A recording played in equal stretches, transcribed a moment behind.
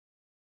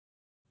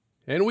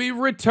And we've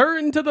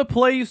returned to the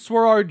place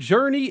where our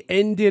journey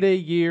ended a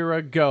year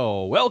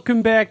ago.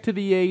 Welcome back to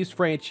the A's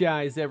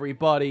franchise,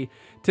 everybody.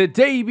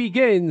 Today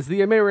begins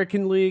the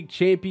American League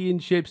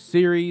Championship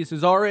Series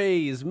as our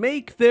A's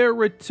make their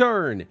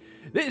return,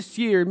 this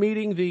year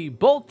meeting the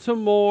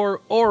Baltimore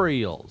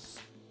Orioles.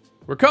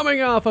 We're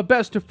coming off a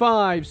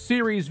best-of-5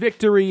 series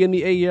victory in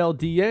the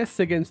ALDS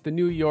against the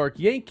New York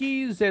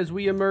Yankees as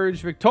we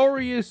emerge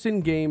victorious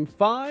in Game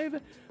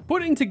 5,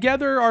 putting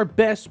together our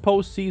best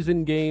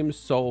postseason game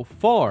so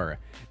far.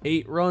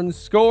 8 runs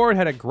scored,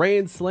 had a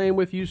grand slam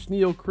with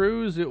Yusniel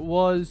Cruz. It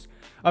was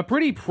a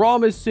pretty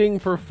promising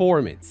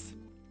performance.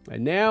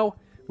 And now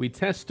we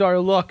test our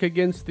luck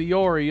against the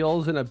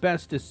Orioles in a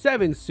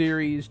best-of-7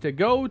 series to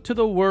go to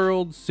the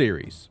World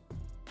Series.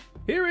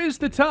 Here is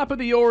the top of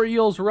the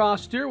Orioles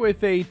roster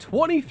with a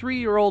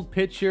 23-year-old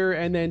pitcher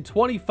and then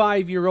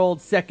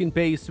 25-year-old second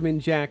baseman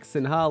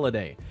Jackson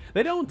Holliday.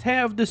 They don't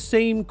have the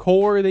same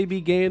core they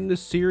began the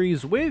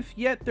series with,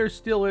 yet they're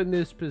still in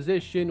this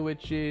position,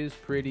 which is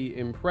pretty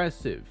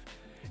impressive.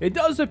 It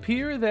does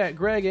appear that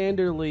Greg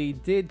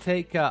Anderle did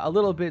take a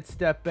little bit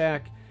step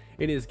back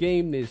in his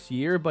game this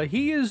year, but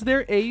he is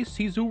their ace.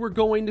 He's who we're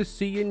going to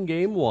see in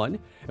Game 1,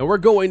 and we're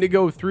going to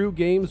go through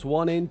Games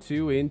 1 and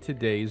 2 in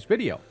today's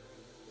video.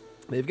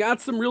 They've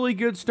got some really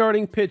good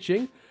starting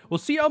pitching. We'll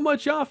see how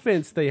much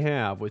offense they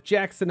have, with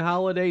Jackson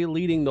Holliday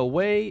leading the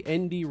way.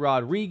 Endy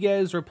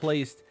Rodriguez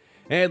replaced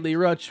Adley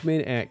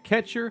Rutschman at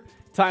catcher.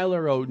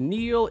 Tyler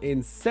O'Neill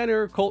in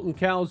center. Colton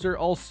Cowser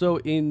also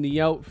in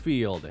the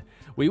outfield.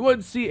 We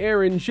would see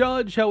Aaron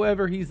Judge,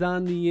 however, he's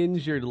on the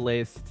injured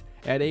list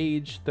at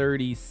age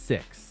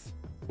 36.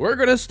 We're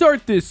going to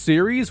start this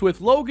series with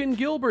Logan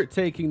Gilbert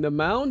taking the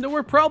mound, and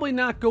we're probably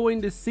not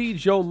going to see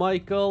Joe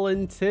Michael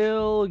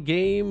until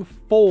Game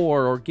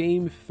 4 or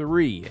Game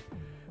 3.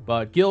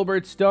 But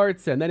Gilbert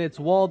starts, and then it's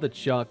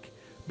Waldichuk.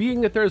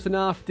 Being that there's an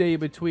off day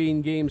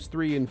between Games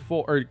 3 and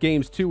 4, or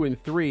Games 2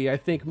 and 3, I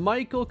think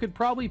Michael could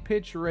probably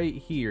pitch right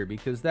here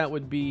because that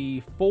would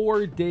be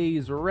 4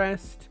 days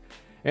rest.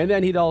 And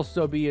then he'd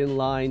also be in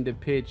line to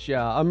pitch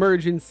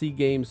emergency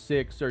Game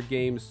 6 or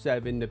Game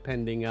 7,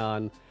 depending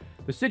on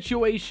the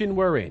situation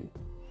we're in.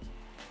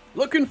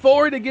 Looking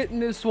forward to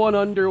getting this one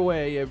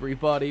underway,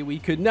 everybody. We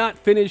could not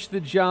finish the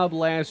job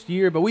last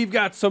year, but we've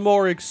got some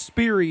more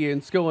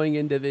experience going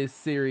into this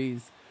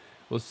series.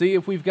 We'll see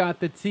if we've got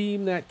the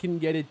team that can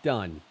get it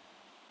done.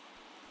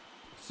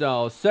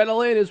 So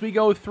settle in as we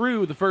go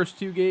through the first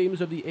 2 games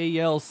of the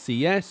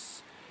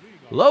ALCS.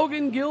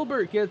 Logan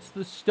Gilbert gets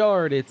the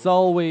start. It's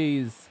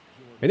always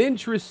an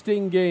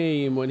interesting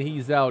game when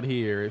he's out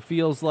here. It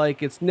feels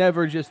like it's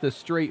never just a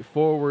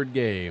straightforward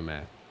game.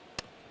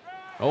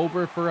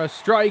 Over for a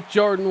strike.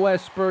 Jordan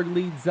Westburg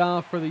leads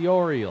off for the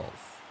Orioles.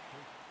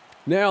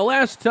 Now,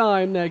 last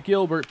time that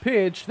Gilbert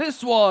pitched,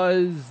 this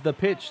was the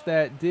pitch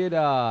that did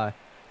us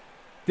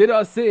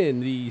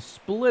in, the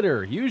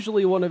splitter.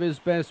 Usually one of his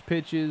best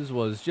pitches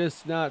was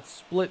just not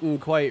splitting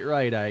quite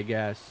right, I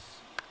guess.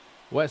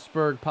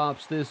 Westburg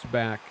pops this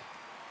back.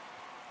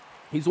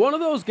 He's one of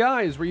those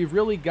guys where you've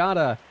really got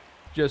to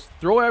just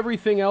throw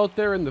everything out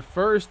there in the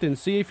first and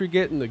see if you're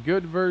getting the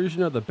good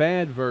version or the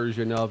bad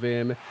version of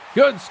him.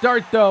 Good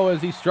start, though,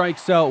 as he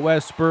strikes out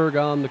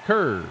Westburg on the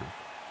curve.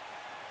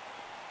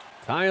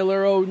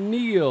 Tyler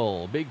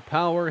O'Neill, big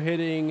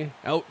power-hitting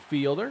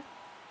outfielder.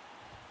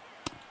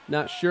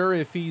 Not sure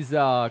if he's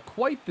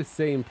quite the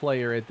same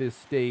player at this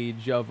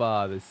stage of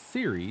the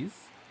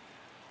series.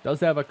 Does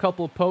have a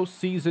couple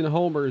postseason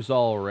homers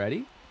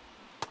already.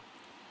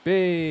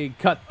 Big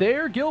cut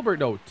there. Gilbert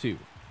 0-2.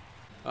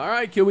 All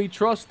right, can we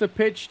trust the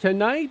pitch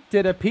tonight?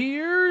 It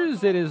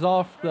appears it is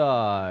off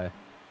the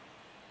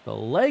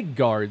leg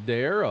guard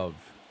there of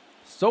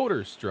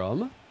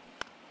Soderstrom.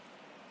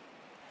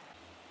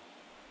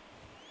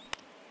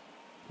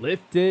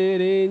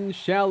 Lifted in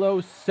shallow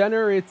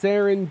center. It's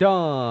Aaron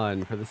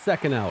Dawn for the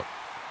second out.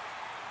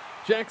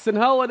 Jackson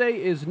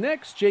Holliday is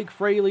next. Jake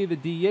Fraley, the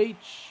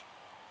DH.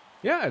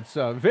 Yeah, it's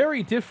a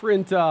very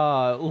different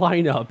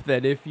lineup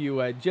than if you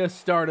had just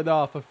started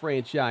off a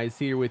franchise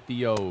here with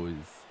the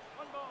O's.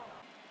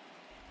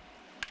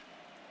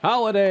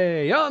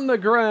 Holliday on the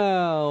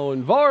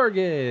ground.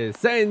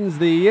 Vargas ends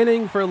the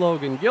inning for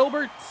Logan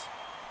Gilbert.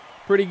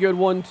 Pretty good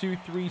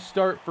 1-2-3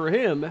 start for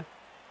him.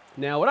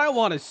 Now, what I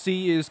want to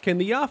see is, can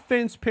the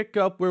offense pick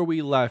up where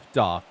we left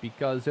off?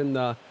 Because in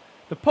the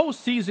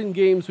postseason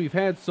games we've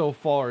had so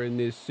far in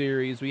this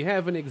series, we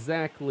haven't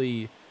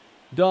exactly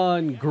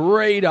done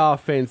great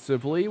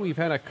offensively. We've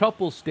had a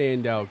couple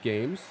standout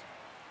games.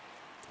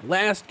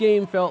 Last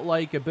game felt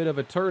like a bit of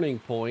a turning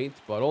point,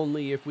 but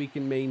only if we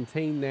can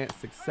maintain that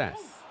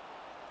success.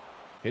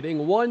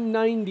 Hitting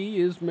 190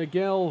 is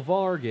Miguel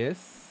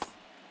Vargas.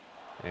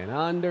 And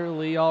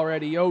Anderle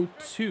already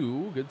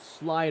 0-2. Good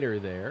slider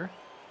there.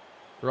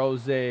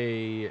 Throws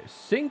a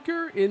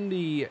sinker in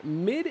the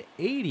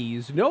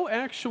mid-80s. No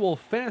actual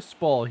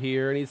fastball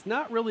here, and he's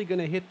not really going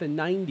to hit the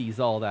 90s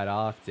all that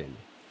often.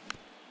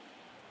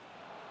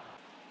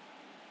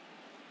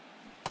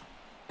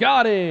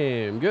 Got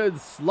him.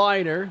 Good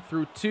slider.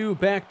 Threw 2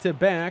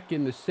 back-to-back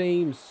in the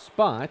same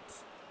spot.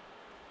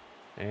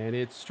 And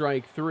it's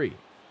strike 3.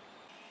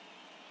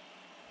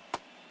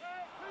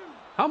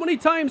 How many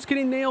times can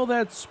he nail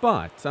that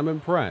spot? I'm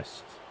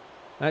impressed.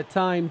 That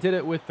time did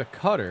it with the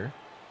cutter.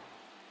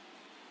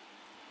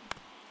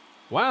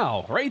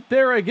 Wow, right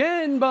there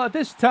again, but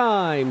this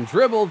time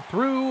dribbled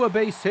through, a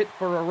base hit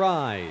for a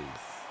rise.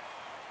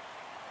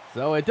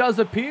 So it does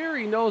appear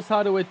he knows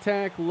how to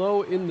attack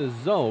low in the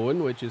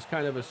zone, which is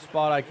kind of a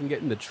spot I can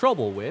get into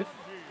trouble with.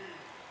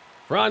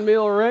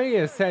 Franmil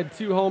Reyes had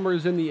 2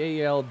 homers in the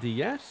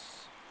ALDS.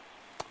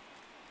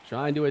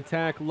 Trying to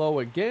attack low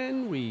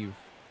again. We've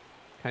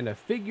kind of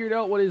figured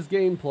out what his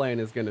game plan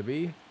is going to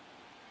be.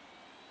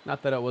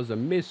 Not that it was a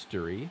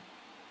mystery.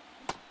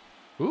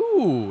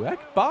 Ooh, that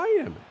could buy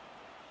him.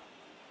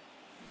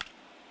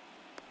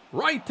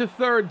 Right to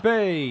third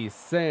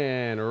base,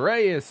 and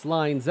Reyes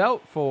lines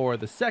out for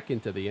the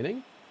second of the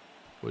inning,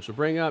 which will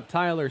bring up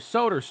Tyler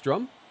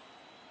Soderstrom.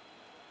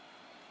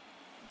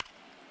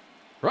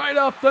 Right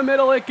up the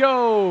middle it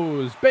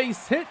goes.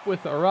 Base hit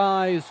with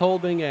Arise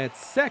holding at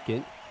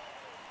second.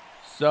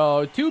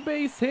 So 2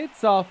 base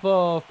hits off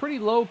of pretty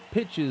low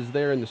pitches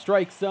there in the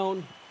strike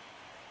zone.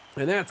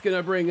 And that's going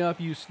to bring up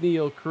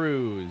Yusniel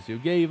Cruz, who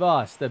gave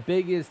us the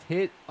biggest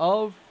hit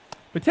of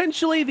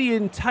potentially the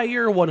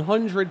entire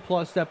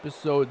 100-plus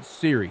episode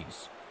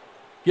series,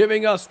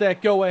 giving us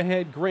that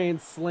go-ahead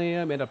grand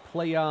slam and a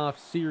playoff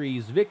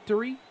series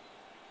victory.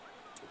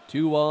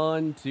 2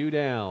 on, 2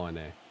 down.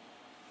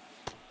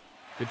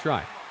 Good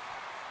try.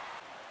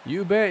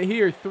 You bet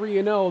here,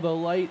 3-0, the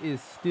light is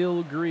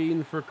still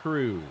green for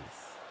Cruz.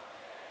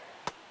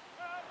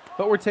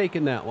 But we're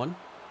taking that one.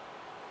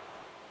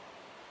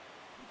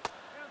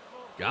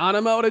 Got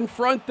him out in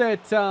front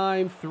that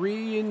time.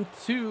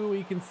 3-2.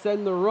 He can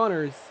send the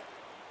runners.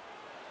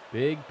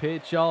 Big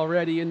pitch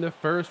already in the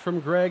first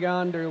from Greg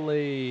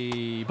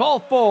Anderle. Ball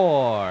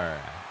 4.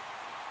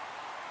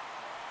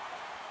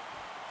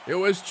 It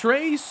was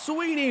Trey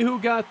Sweeney who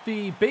got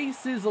the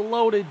bases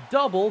loaded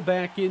double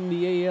back in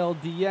the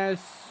ALDS.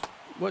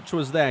 Which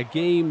was that?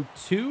 Game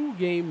 2?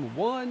 Game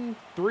 1?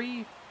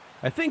 3?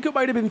 I think it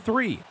might have been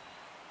 3.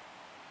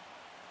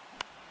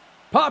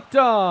 Popped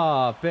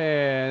up,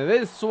 and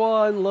this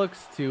one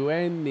looks to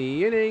end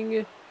the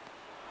inning.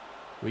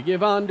 We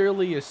give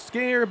Anderle a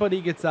scare, but he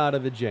gets out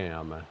of the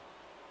jam.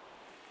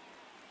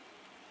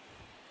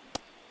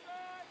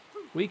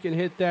 We can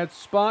hit that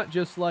spot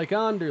just like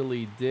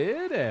Anderle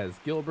did, as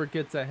Gilbert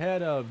gets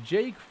ahead of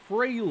Jake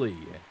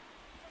Fraley.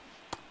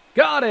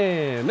 Got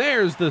him!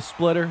 There's the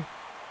splitter.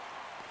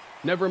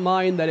 Never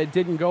mind that it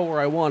didn't go where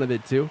I wanted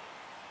it to.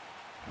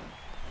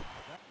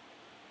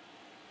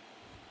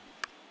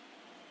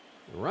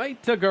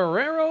 Right to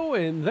Guerrero,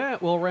 and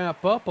that will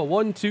wrap up a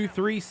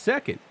 1-2-3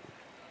 second.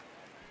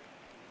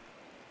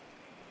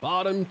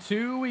 Bottom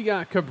 2, we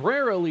got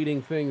Cabrera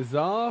leading things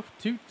off.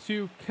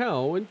 2-2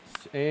 count,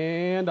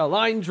 and a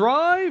line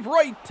drive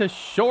right to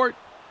short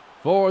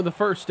for the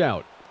first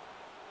out.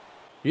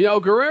 You know,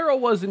 Guerrero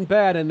wasn't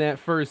bad in that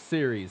first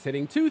series.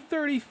 Hitting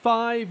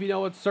 .235, you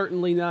know, it's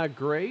certainly not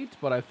great,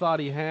 but I thought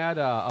he had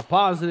a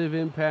positive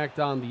impact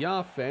on the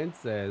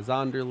offense as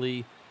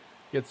Anderle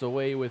gets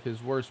away with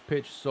his worst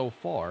pitch so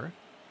far.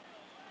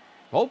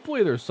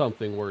 Hopefully there's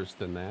something worse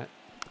than that.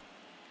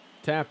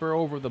 Tapper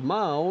over the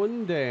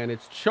mound, and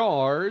it's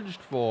charged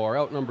for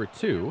out number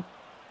 2.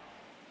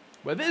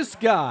 But this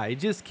guy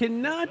just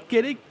cannot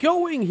get it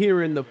going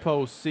here in the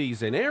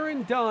postseason.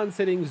 Aaron Don's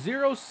hitting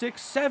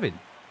 .067.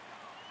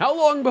 How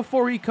long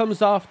before he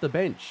comes off the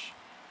bench?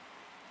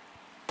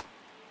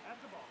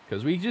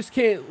 Because we just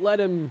can't let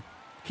him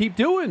keep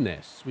doing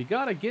this. We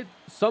got to get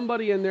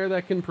somebody in there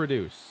that can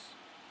produce.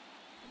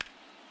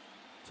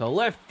 To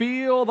left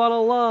field on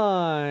a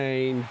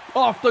line.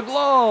 Off the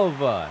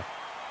glove.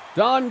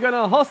 Don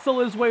gonna hustle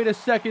his way to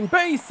second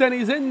base, and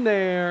he's in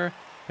there.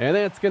 And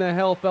that's gonna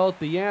help out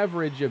the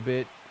average a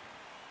bit.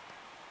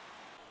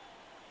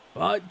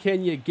 But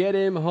can you get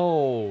him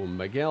home?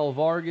 Miguel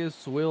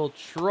Vargas will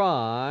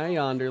try.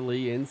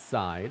 Anderle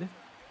inside.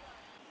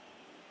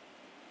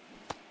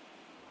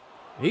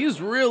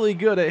 He's really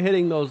good at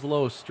hitting those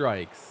low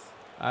strikes.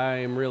 I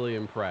am really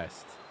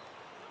impressed.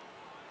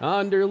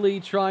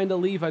 Anderle trying to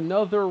leave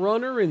another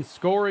runner in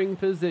scoring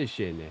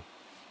position.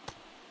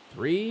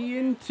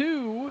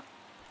 3-2.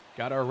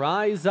 Got a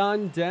Rise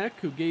on deck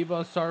who gave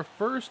us our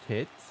first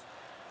hit.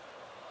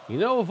 You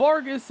know,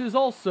 Vargas is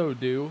also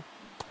due.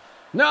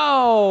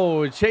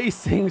 No!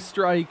 Chasing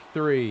strike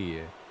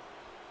 3.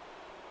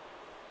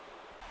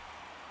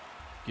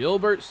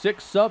 Gilbert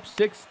 6 up,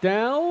 6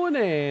 down,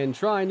 and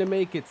trying to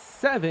make it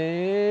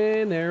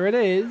 7. There it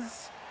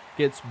is.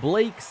 Gets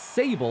Blake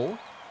Sable,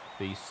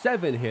 the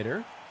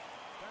 7-hitter.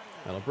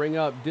 That'll bring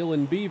up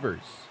Dylan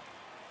Beavers.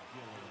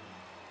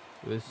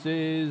 This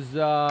is,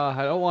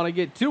 I don't want to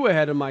get too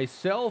ahead of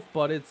myself,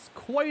 but it's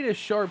quite a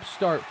sharp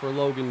start for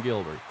Logan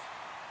Gilbert.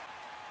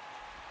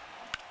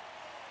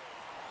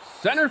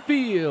 Center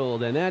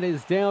field, and that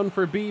is down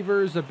for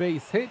Beavers, a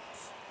base hit.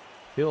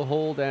 He'll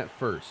hold at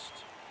first.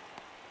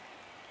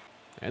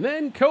 And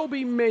then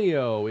Kobe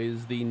Mayo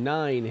is the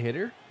 9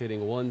 hitter,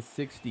 hitting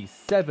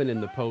 167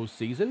 in the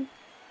postseason.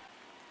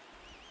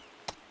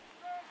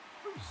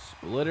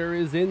 Splitter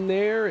is in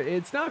there.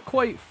 It's not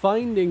quite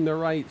finding the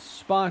right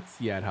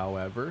spots yet,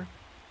 however.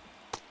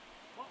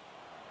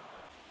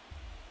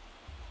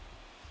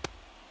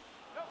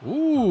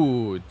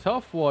 Ooh,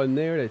 tough one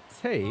there to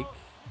take.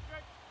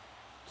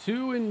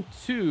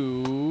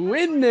 2-2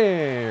 in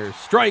there.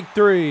 Strike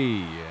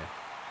 3.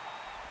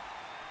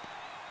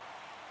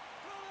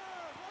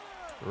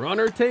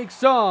 Runner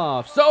takes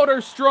off.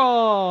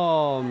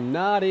 Soderstrom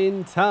not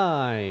in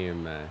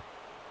time.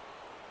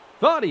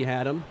 Thought he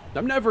had him.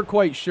 I'm never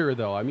quite sure,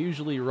 though. I'm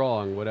usually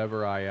wrong,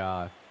 whatever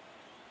I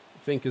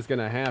think is going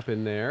to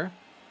happen there.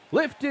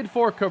 Lifted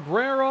for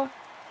Cabrera.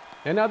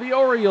 And now the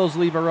Orioles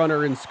leave a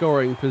runner in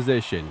scoring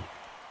position.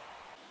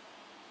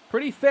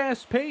 Pretty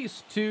fast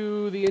pace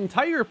to the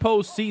entire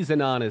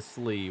postseason,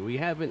 honestly. We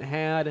haven't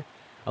had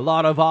a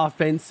lot of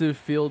offensive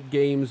field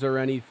games or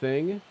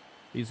anything.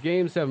 These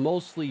games have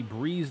mostly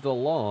breezed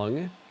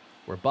along.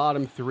 We're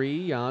bottom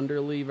 3,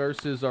 Onderly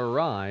versus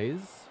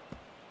Arise.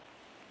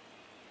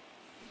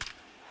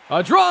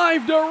 A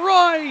drive to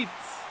right!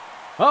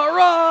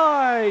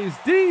 Arise!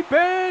 Deep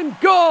and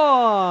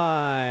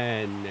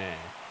gone!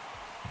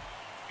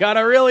 Got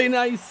a really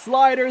nice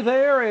slider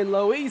there, and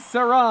Luis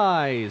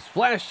Arise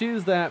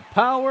flashes that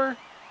power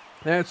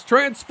that's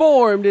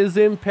transformed his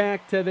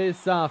impact to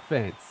this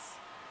offense.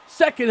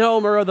 Second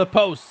homer of the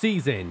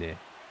postseason.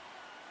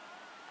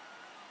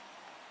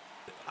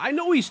 I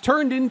know he's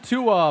turned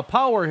into a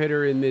power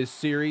hitter in this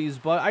series,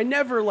 but I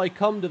never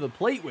come to the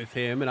plate with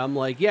him, and I'm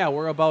like, yeah,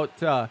 we're about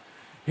to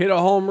hit a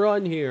home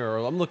run here, or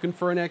I'm looking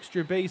for an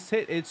extra base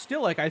hit. It's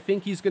still I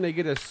think he's going to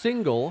get a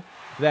single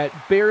that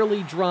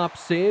barely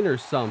drops in or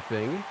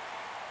something.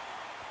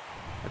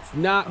 That's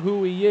not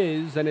who he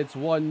is, and it's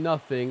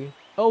 1-0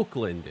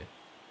 Oakland.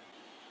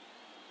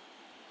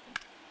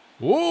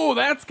 Ooh,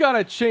 that's got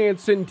a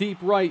chance in deep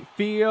right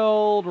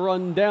field.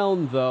 Run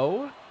down,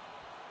 though.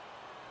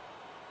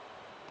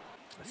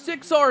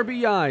 6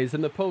 RBIs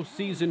in the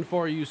postseason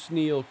for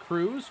Yusniel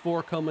Cruz,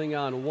 4 coming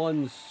on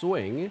 1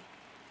 swing.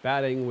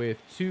 Batting with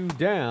 2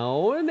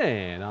 down,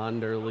 and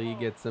Onderly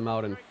gets him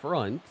out in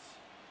front.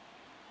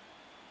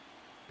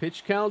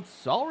 Pitch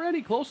count's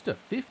already close to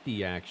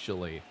 50,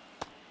 actually.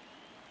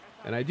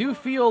 And I do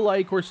feel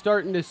like we're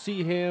starting to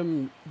see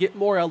him get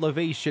more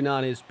elevation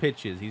on his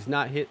pitches. He's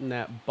not hitting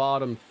that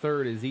bottom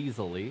third as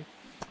easily.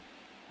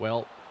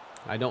 Well,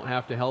 I don't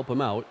have to help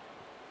him out.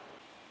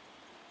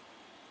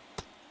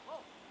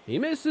 He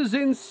misses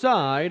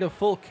inside, a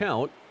full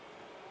count.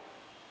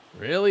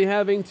 Really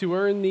having to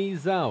earn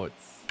these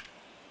outs.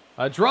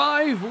 A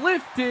drive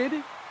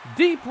lifted,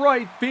 deep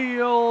right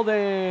field,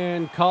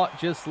 and caught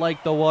just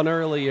like the one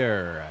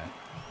earlier.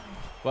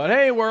 But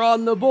hey, we're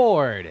on the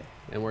board,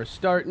 and we're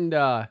starting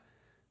to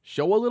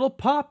show a little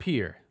pop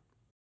here.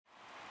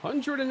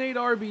 108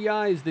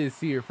 RBIs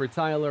this year for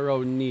Tyler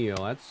O'Neill.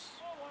 That's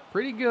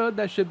pretty good.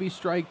 That should be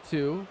strike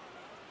 2.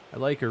 I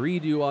like a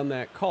redo on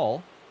that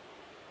call.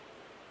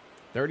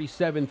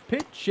 37th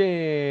pitch,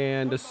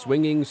 and a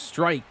swinging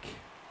strike.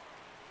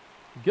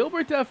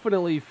 Gilbert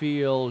definitely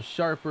feels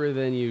sharper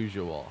than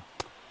usual.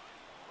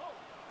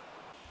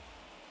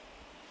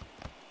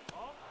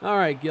 All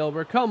right,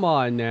 Gilbert, come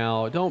on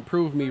now. Don't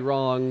prove me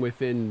wrong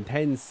within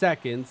 10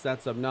 seconds.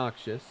 That's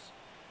obnoxious.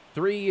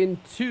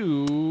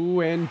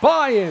 3-2, and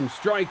by him,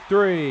 strike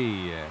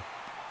 3.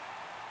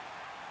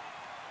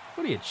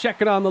 What are you,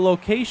 checking on the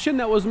location?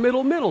 That was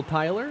middle,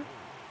 Tyler.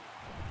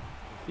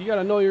 You got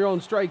to know your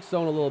own strike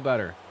zone a little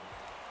better.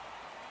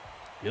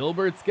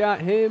 Gilbert's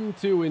got him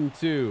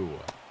 2-2.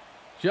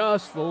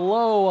 Just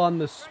low on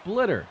the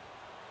splitter.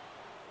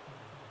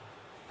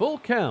 Full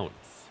count.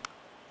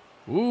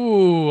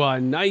 Ooh,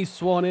 a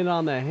nice one in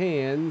on the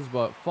hands,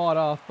 but fought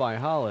off by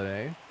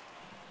Holiday.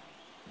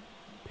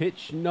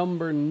 Pitch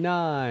number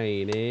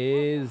 9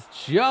 is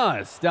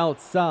just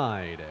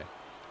outside.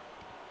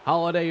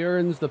 Holiday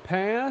earns the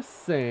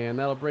pass, and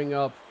that'll bring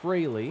up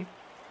Fraley.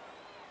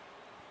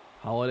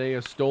 Holiday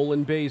a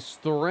stolen base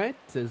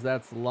threat as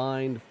that's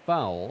lined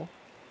foul.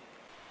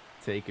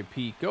 Take a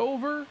peek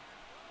over.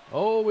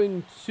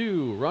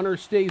 0-2. Runner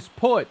stays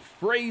put.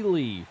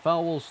 Fraley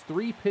fouls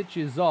 3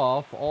 pitches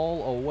off,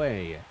 all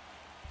away.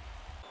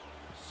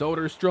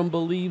 Soderstrom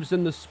believes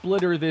in the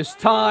splitter this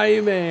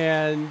time,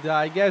 and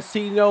I guess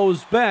he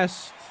knows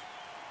best.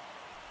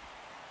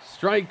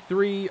 Strike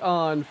 3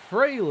 on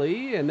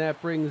Fraley, and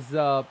that brings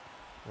up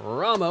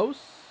Ramos.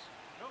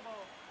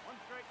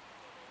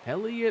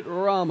 Elliot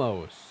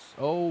Ramos,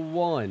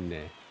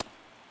 0-1.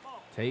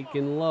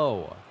 Taken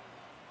low.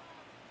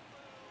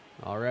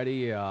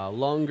 Already a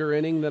longer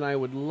inning than I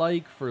would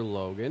like for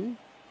Logan.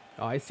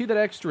 Oh, I see that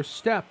extra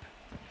step.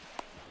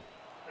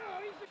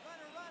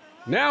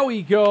 Now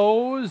he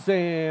goes,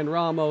 and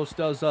Ramos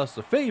does us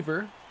a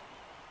favor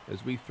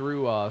as we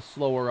threw a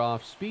slower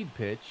off-speed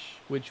pitch,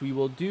 which we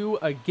will do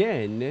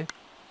again.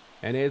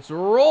 And it's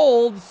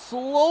rolled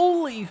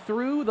slowly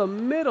through the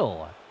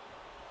middle.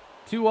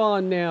 2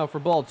 on now for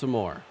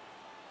Baltimore.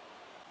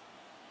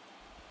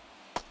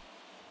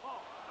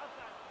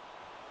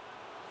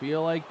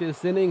 Feel like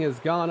this inning has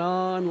gone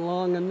on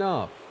long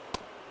enough.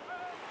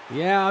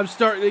 Yeah, I'm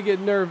starting to get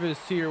nervous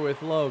here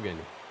with Logan.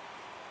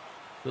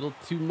 A little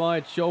too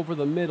much over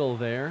the middle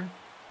there.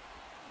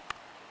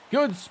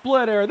 Good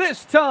splitter.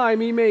 This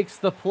time he makes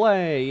the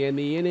play, and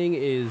the inning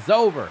is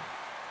over.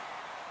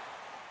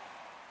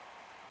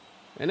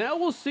 And now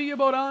we'll see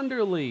about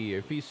Underly,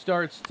 if he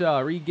starts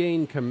to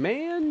regain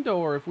command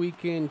or if we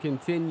can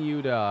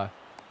continue to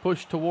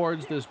push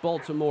towards this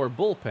Baltimore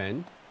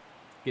bullpen.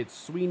 Get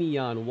Sweeney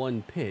on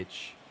one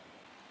pitch.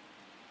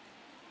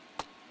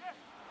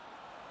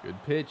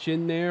 Good pitch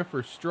in there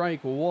for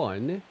strike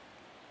one.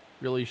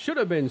 Really should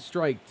have been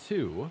strike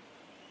two.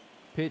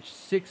 Pitch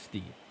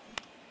 60.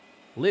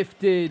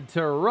 Lifted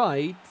to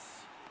right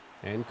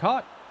and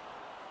caught.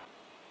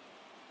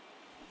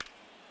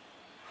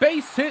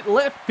 Base hit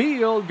left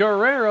field.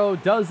 Guerrero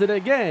does it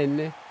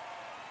again.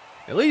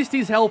 At least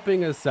he's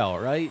helping us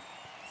out, right?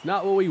 It's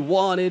not what we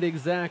wanted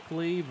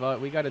exactly,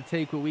 but we got to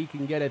take what we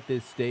can get at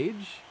this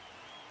stage.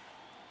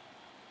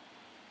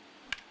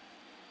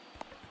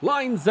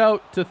 Lines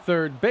out to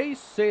third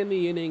base, and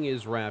the inning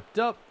is wrapped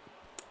up.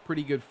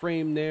 Pretty good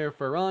frame there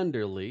for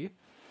Underly.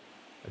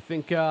 I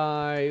think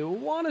I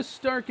want to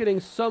start getting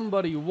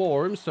somebody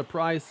warm.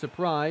 Surprise,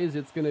 surprise,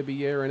 it's going to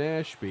be Aaron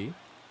Ashby.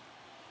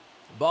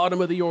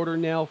 Bottom of the order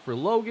now for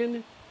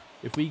Logan.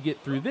 If we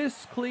get through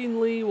this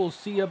cleanly, we'll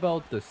see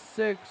about the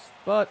sixth.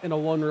 But in a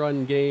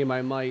one-run game,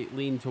 I might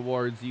lean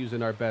towards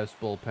using our best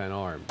bullpen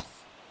arms.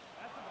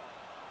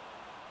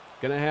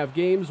 Gonna have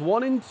games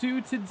 1 and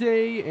 2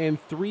 today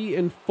and 3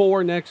 and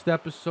 4 next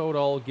episode,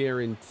 all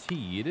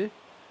guaranteed.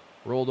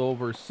 Rolled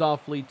over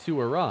softly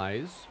to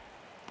Arise.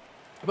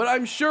 But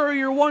I'm sure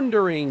you're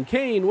wondering,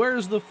 Kane,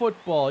 where's the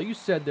football? You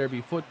said there'd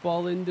be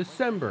football in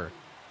December.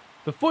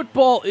 The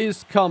football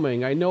is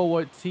coming. I know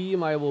what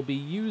team I will be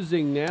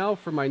using now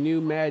for my new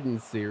Madden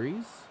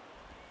series.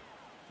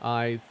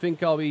 I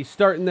think I'll be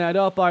starting that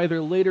up either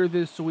later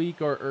this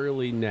week or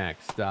early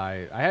next.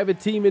 I have a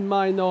team in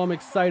mind, though, I'm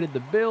excited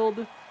to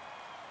build.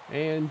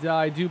 And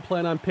I do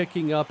plan on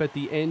picking up at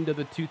the end of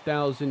the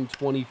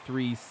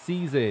 2023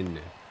 season.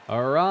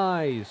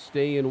 Arise,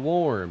 staying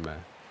warm.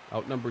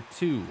 Out number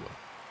 2.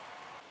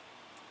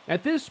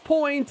 At this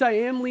point, I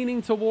am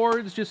leaning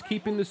towards just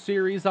keeping the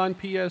series on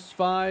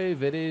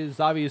PS5. It is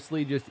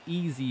obviously just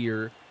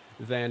easier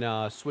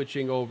than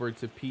switching over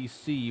to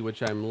PC,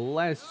 which I'm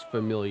less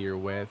familiar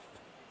with.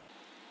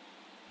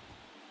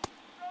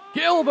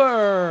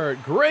 Gilbert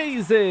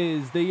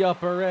grazes the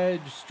upper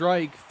edge,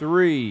 strike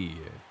 3.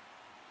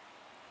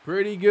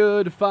 Pretty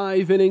good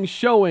 5-inning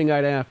showing,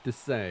 I'd have to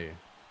say.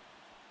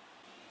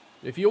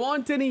 If you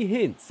want any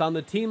hints on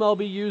the team I'll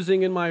be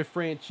using in my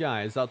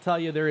franchise, I'll tell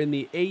you they're in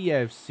the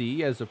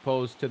AFC as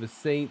opposed to the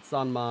Saints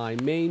on my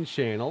main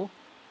channel,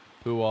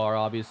 who are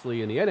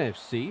obviously in the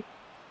NFC.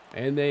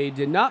 And they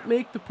did not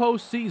make the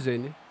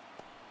postseason.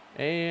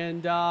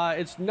 And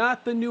it's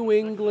not the New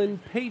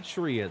England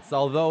Patriots,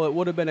 although it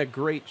would have been a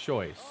great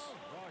choice.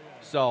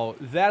 So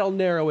that'll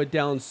narrow it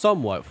down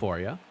somewhat for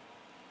you.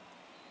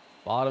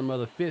 Bottom of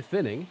the 5th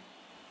inning.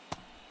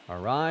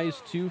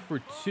 Arise 2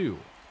 for 2.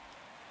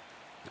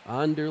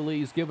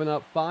 Underly's given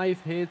up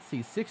 5 hits.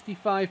 He's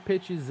 65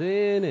 pitches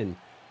in and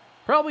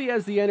probably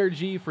has the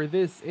energy for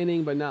this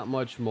inning, but not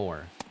much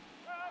more.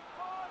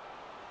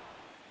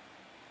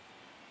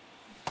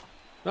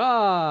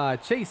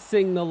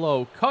 Chasing the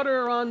low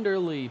cutter.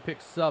 Underly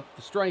picks up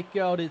the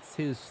strikeout. It's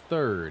his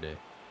 3rd.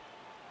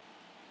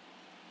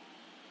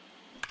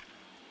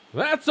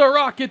 That's a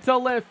rocket to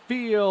left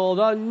field.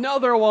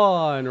 Another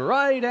one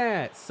right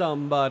at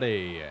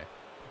somebody.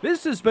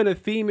 This has been a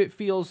theme, it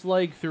feels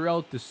like,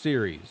 throughout the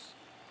series.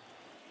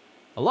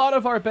 A lot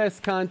of our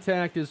best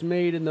contact is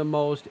made in the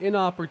most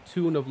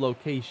inopportune of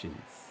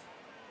locations.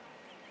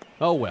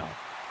 Oh well.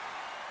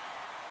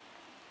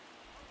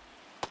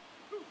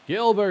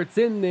 Gilbert's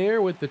in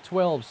there with the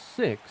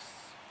 12-6.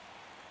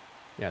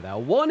 Yeah,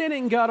 that 1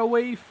 inning got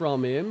away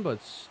from him,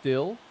 but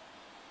still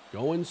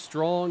going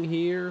strong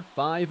here.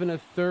 5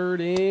 1/3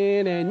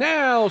 in, and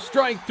now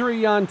strike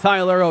 3 on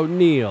Tyler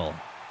O'Neill.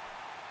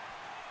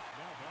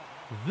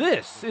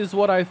 This is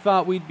what I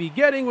thought we'd be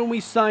getting when we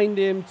signed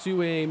him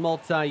to a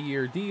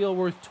multi-year deal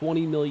worth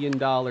 $20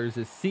 million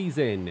a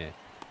season.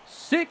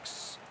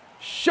 6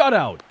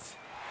 shutout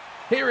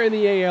here in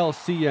the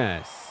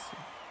ALCS.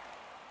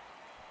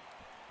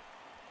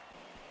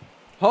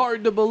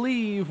 Hard to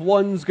believe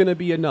one's going to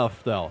be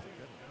enough, though.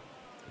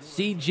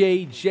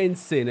 C.J.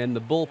 Jensen and the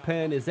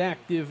bullpen is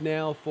active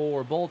now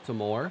for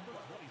Baltimore.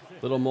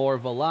 A little more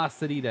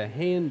velocity to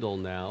handle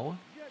now.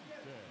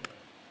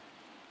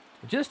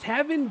 Just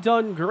haven't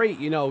done great,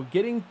 you know,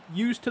 getting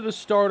used to the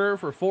starter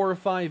for 4 or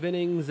 5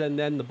 innings, and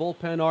then the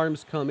bullpen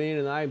arms come in,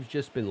 and I've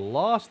just been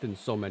lost in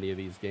so many of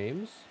these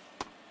games.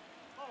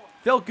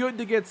 Felt good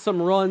to get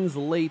some runs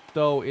late,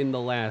 though, in the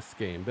last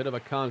game. Bit of a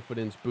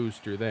confidence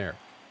booster there.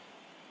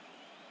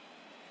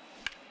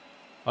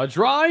 A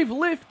drive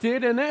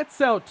lifted, and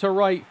that's out to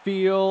right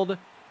field,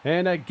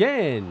 and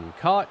again,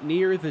 caught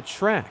near the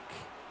track.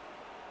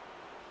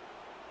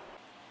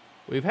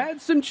 We've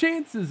had some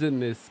chances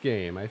in this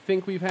game. I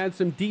think we've had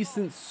some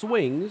decent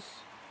swings,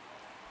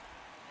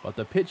 but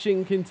the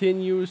pitching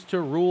continues to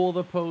rule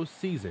the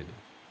postseason.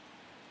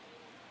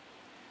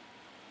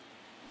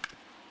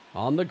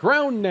 On the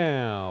ground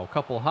now.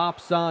 Couple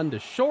hops on to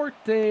short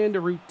and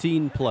a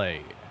routine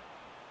play.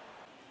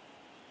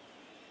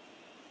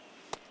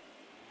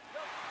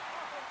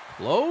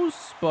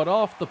 Close, but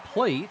off the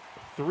plate.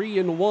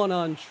 3-1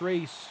 on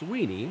Trey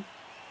Sweeney.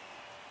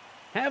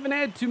 Haven't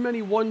had too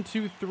many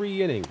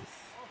 1-2-3 innings.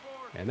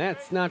 And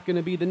that's not going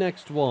to be the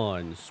next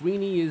one.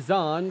 Sweeney is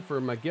on for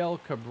Miguel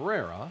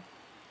Cabrera.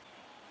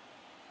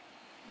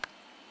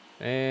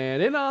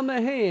 And in on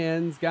the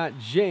hands, got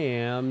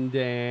jammed,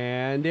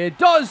 and it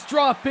does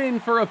drop in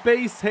for a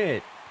base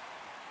hit.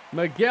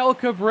 Miguel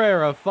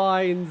Cabrera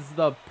finds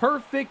the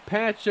perfect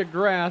patch of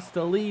grass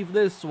to leave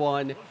this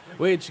one,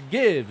 which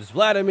gives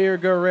Vladimir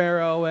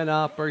Guerrero an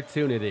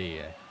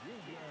opportunity.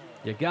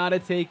 You gotta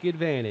take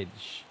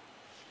advantage.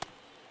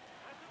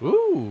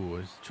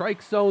 Ooh,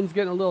 strike zone's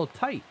getting a little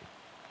tight.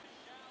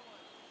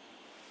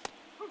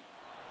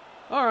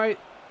 All right,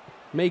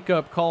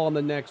 make-up call on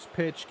the next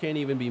pitch. Can't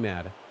even be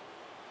mad.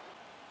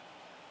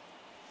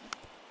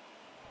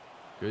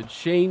 Good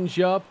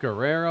change-up.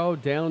 Guerrero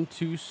down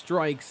 2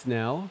 strikes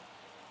now.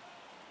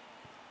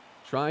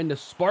 Trying to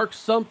spark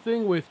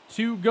something with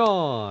 2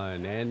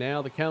 gone. And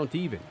now the count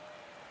even.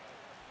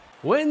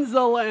 When's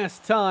the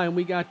last time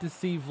we got to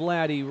see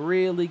Vladdy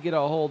really get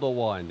a hold of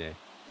one?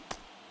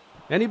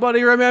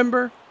 Anybody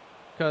remember?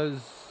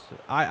 Because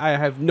I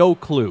have no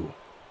clue.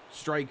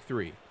 Strike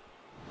 3.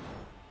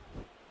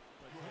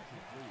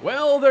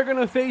 Well, they're going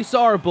to face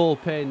our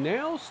bullpen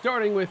now,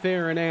 starting with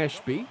Aaron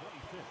Ashby.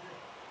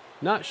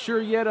 Not sure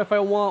yet if I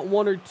want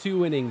 1 or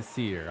 2 innings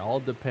here. All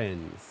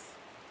depends.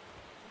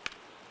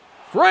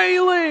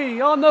 Fraley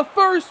on the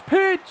first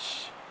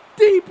pitch.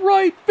 Deep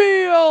right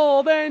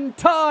field and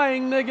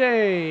tying the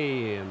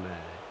game.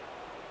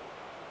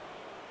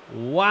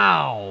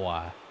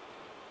 Wow.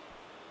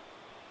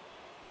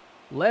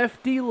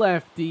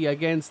 Lefty-lefty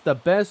against the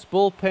best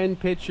bullpen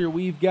pitcher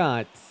we've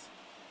got.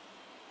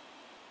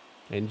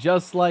 And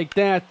just like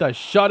that, the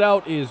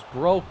shutout is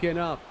broken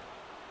up.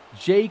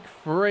 Jake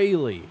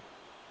Fraley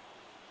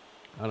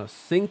on a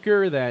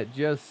sinker that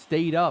just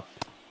stayed up.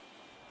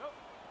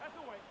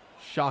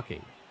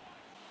 Shocking.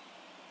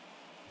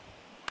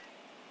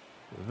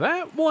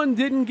 That one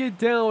didn't get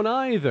down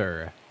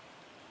either.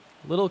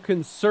 Little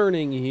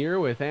concerning here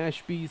with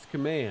Ashby's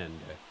command.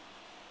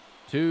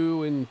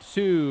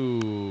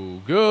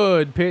 2-2.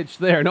 Good pitch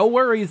there. No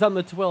worries on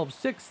the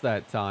 12-6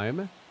 that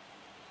time.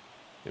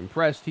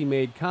 Impressed he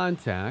made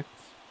contact.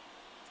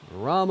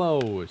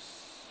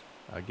 Ramos.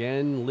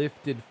 Again,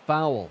 lifted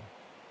foul.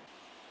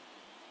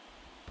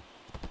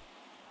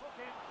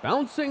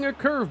 Bouncing a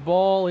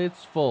curveball,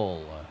 it's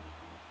full.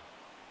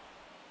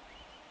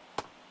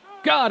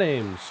 Got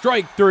him.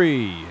 Strike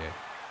 3.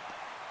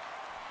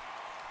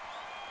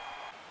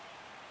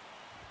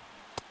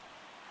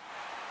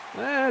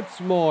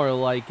 That's more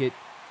like it.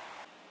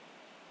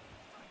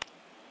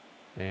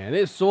 And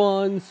this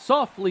one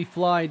softly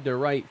flied to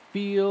right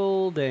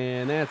field,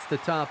 and that's the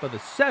top of the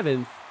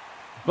 7th.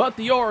 But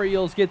the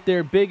Orioles get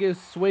their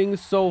biggest swing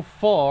so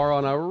far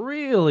on a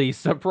really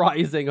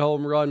surprising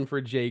home run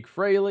for Jake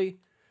Fraley.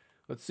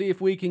 Let's see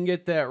if we can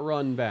get that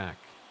run back.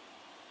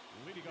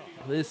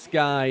 This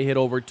guy hit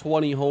over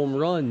 20 home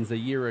runs a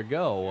year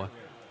ago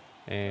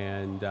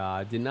and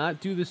did not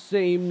do the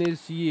same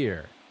this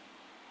year.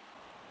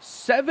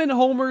 7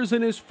 homers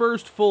in his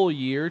first full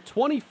year,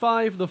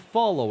 25 the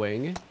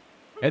following,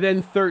 and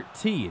then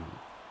 13.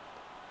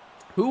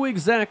 Who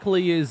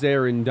exactly is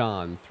Aaron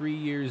Don? 3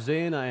 years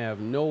in, I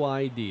have no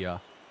idea.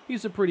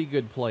 He's a pretty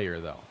good player,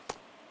 though.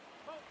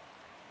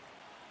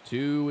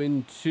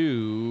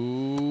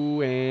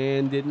 2-2,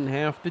 and didn't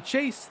have to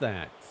chase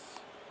that.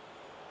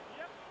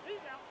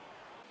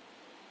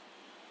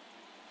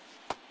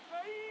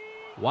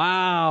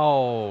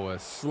 Wow, a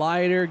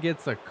slider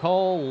gets a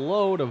call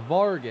low to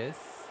Vargas.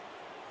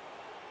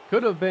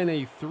 Could have been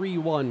a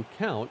 3-1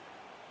 count.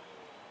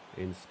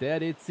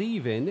 Instead, it's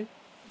even.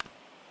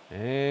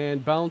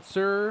 And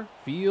bouncer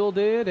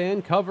fielded,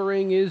 and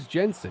covering is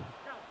Jensen.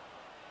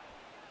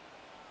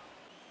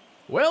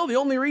 Well, the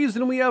only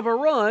reason we have a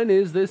run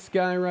is this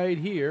guy right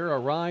here.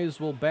 Arise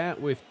will bat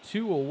with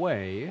 2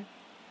 away.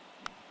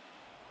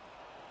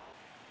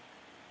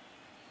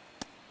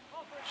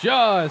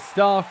 Just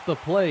off the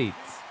plate.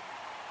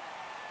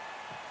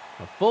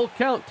 A full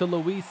count to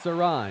Luis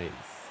Arise.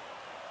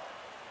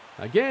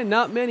 Again,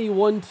 not many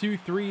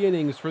 1-2-3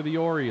 innings for the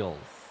Orioles.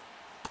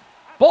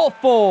 Ball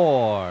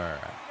 4.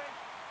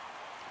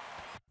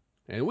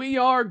 And we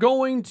are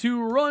going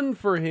to run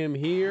for him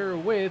here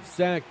with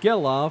Zach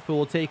Geloff, who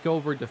will take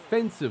over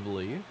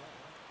defensively.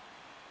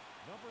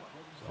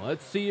 So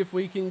let's see if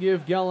we can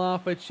give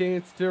Geloff a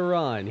chance to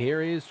run.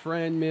 Here is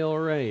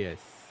Franmil Reyes.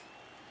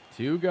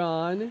 2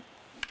 gone.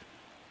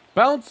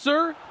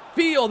 Bouncer,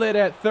 fielded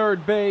at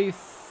third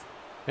base,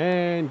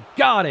 and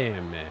got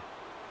him.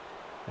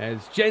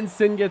 As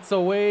Jensen gets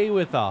away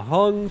with a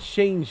hung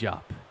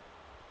changeup.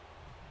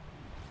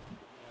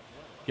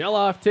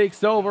 Geloff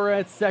takes over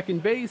at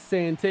second base,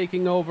 and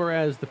taking over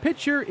as the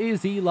pitcher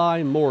is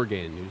Eli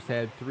Morgan, who's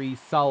had 3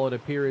 solid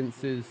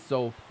appearances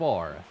so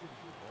far.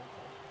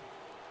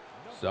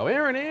 So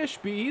Aaron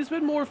Ashby, he's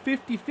been more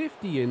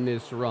 50-50 in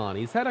this run.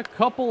 He's had a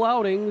couple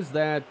outings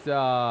that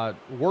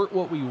weren't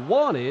what we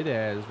wanted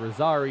as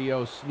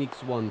Rosario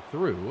sneaks one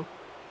through.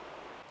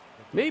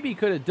 Maybe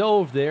could have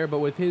dove there, but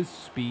with his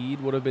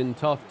speed would have been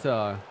tough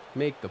to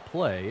make the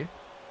play.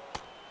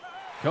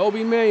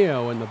 Kobe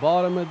Mayo in the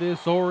bottom of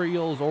this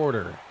Orioles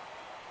order.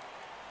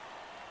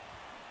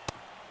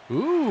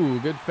 Ooh,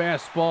 good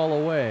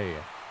fastball away.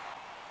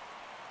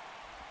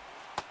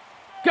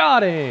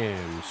 Got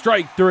him!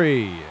 Strike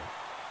 3.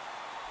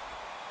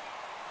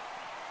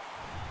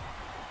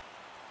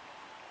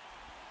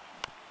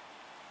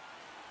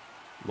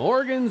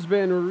 Morgan's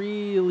been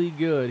really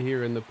good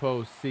here in the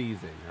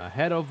postseason.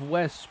 Ahead of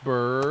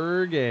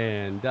Westberg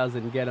and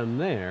doesn't get him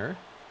there.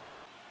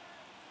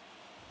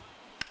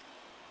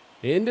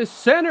 Into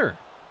center.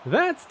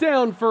 That's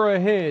down for a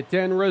hit,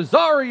 and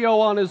Rosario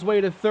on his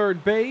way to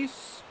third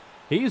base.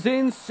 He's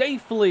in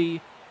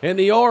safely, and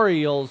the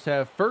Orioles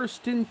have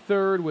first and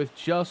third with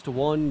just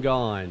 1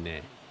 gone.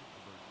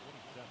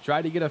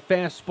 Tried to get a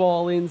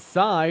fastball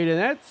inside, and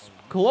that's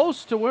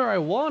close to where I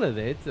wanted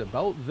it,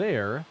 about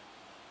there.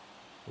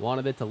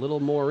 Wanted it a little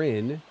more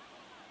in,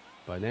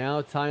 but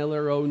now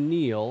Tyler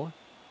O'Neill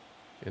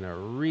in a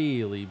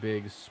really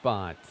big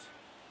spot.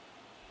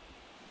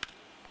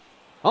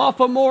 Off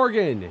of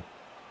Morgan.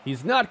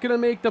 He's not going to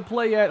make the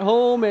play at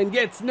home and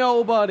gets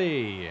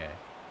nobody.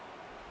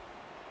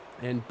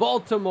 And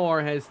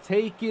Baltimore has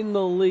taken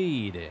the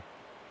lead.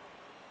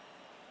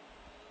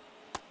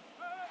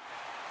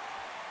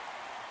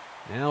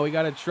 Now we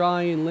got to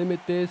try and limit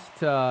this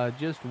to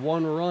just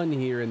 1 run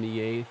here in the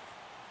 8th.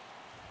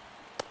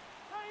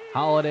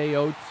 Holiday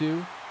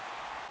 0-2.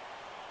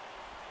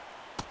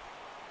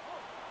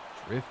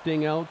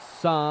 Drifting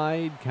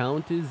outside.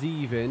 Count is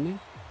even.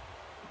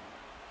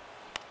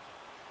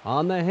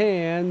 On the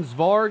hands,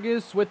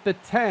 Vargas with the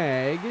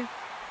tag.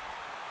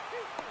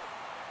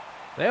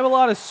 They have a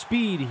lot of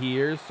speed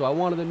here, so I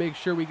wanted to make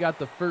sure we got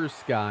the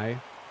first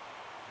guy.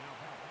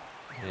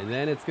 And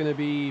then it's going to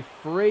be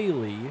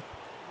Fraley.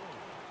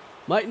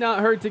 Might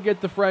not hurt to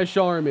get the fresh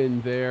arm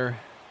in there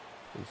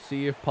and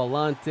see if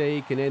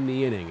Palante can end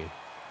the inning.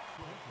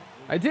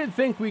 I did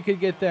think we could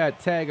get that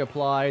tag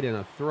applied and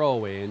a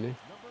throw in.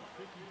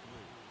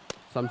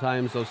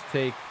 Sometimes those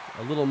take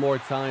a little more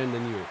time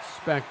than you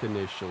expect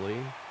initially.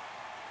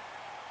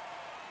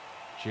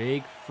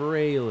 Jake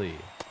Fraley.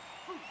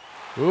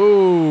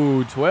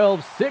 Ooh,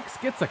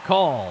 12-6 gets a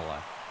call.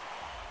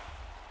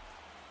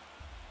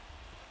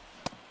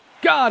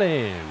 Got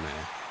him.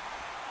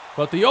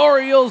 But the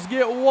Orioles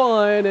get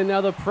 1, and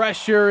now the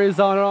pressure is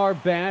on our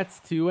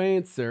bats to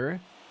answer.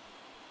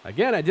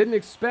 Again, I didn't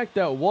expect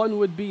that 1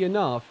 would be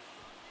enough.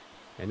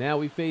 And now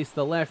we face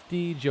the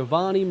lefty,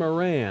 Giovanni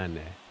Moran.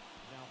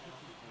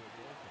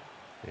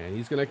 And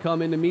he's going to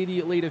come in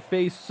immediately to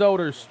face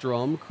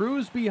Soderstrom.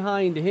 Cruz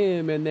behind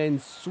him, and then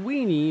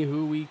Sweeney,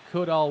 who we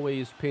could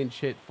always pinch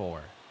hit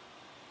for.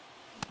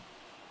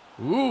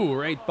 Ooh,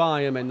 right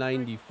by him at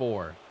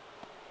 94.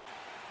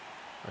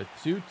 A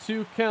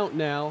 2-2 count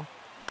now.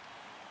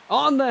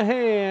 On the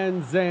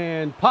hands,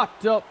 and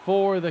popped up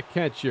for the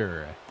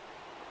catcher.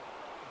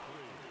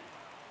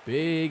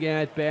 Big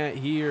at-bat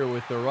here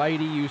with the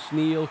righty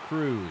Yusniel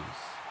Cruz.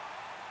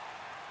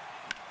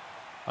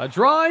 A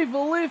drive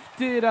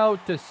lifted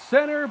out to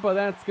center, but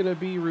that's going to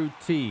be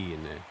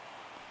routine.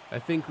 I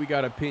think we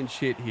got a pinch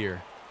hit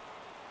here.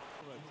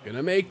 Going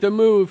to make the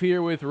move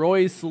here with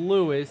Royce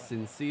Lewis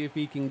and see if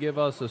he can give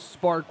us a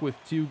spark with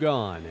 2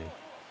 gone.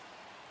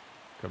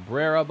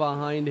 Cabrera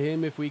behind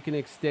him if we can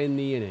extend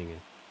the inning.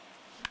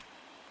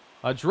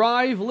 A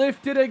drive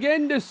lifted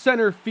again to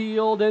center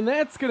field, and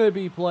that's going to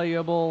be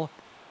playable.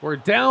 We're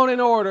down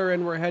in order,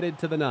 and we're headed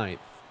to the 9th.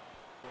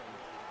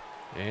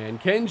 And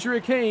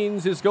Kendrick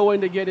Haynes is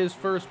going to get his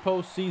first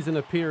postseason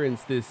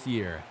appearance this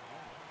year.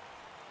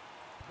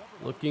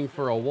 Looking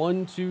for a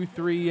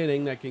 1-2-3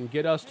 inning that can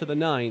get us to the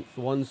 9th,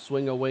 1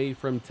 swing away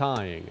from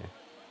tying.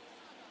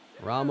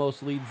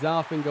 Ramos leads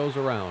off and goes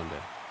around.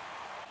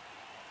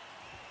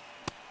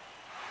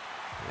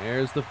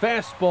 There's the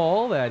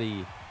fastball that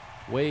he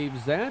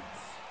waves at.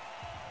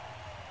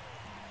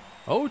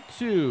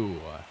 0-2.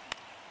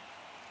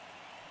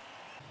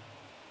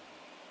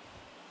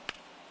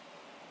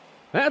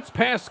 That's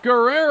past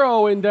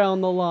Guerrero and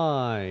down the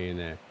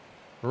line.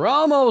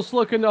 Ramos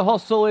looking to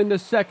hustle into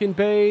second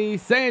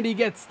base, and he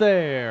gets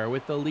there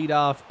with the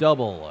leadoff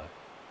double.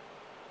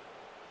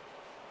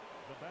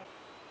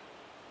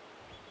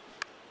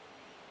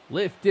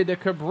 Lifted to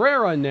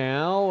Cabrera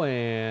now,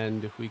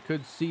 and we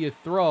could see a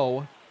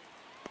throw.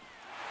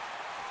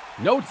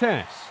 No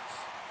tests.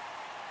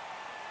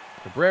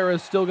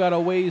 Cabrera's still got a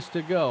ways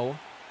to go.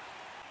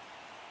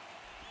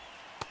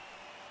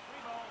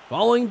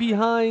 Falling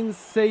behind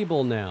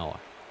Sable now.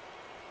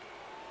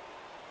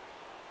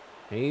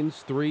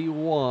 Haynes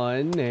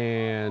 3-1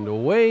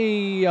 and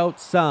way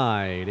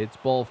outside. It's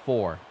ball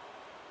 4.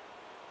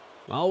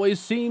 Always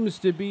seems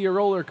to be a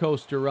roller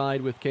coaster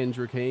ride with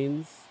Kendrick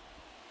Haynes.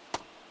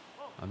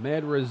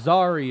 Ahmed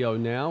Rosario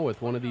now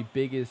with one of the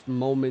biggest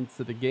moments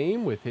of the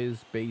game with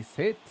his base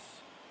hit.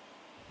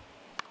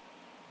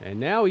 And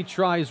now he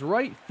tries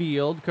right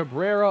field.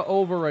 Cabrera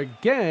over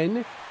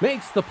again.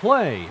 Makes the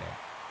play.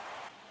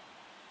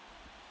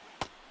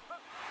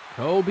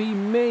 Kobe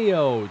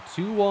Mayo,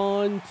 2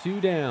 on, 2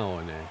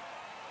 down.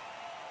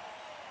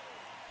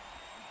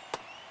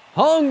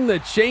 Hung the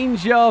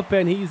changeup,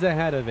 and he's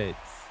ahead of it.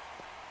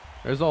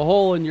 There's a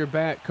hole in your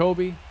bat,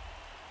 Kobe.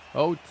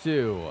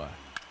 0-2.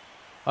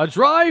 A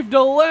drive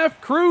to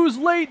left. Cruz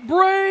late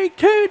break.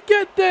 Can't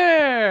get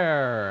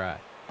there.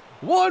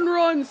 1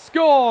 run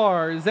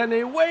scores, and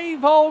they wave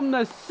home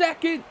the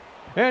second,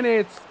 and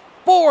it's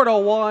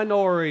 4-1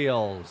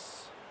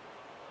 Orioles.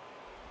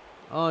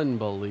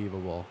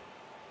 Unbelievable.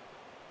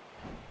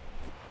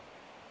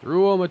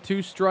 Threw him a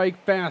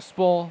 2-strike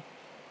fastball,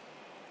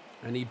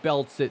 and he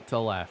belts it to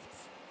left.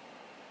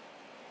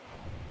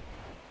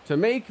 To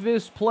make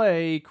this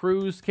play,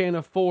 Cruz can't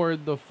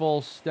afford the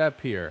full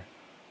step here.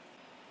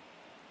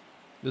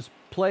 This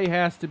play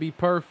has to be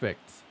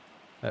perfect.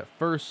 That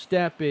first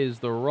step is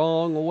the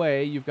wrong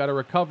way. You've got to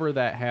recover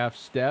that half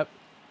step.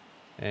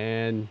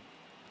 And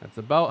that's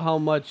about how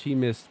much he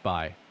missed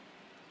by.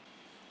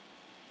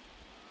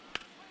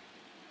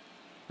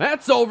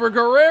 That's over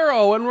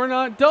Guerrero, and we're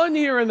not done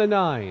here in the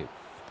 9th.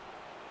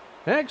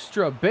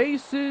 Extra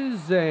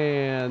bases,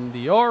 and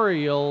the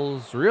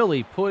Orioles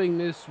really putting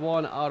this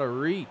one out of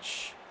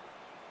reach.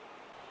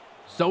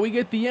 So we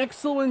get the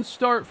excellent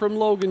start from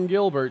Logan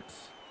Gilbert,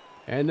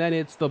 and then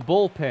it's the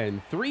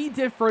bullpen. 3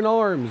 different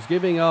arms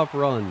giving up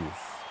runs,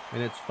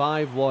 and it's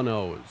 5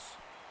 1-0s.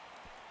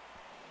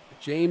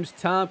 James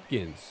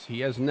Tompkins, he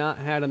has not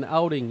had an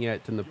outing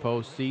yet in the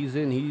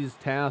postseason. He's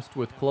tasked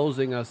with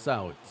closing us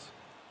out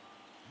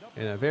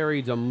in a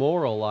very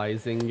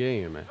demoralizing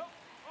game.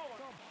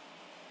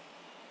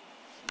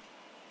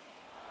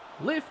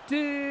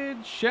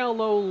 Lifted,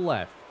 shallow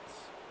left.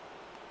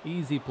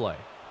 Easy play.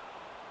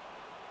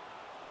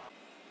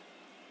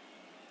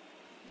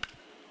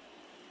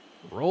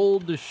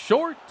 Rolled to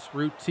short,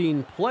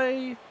 routine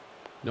play.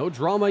 No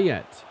drama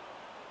yet.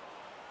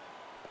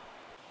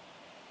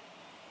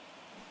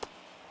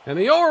 And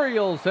the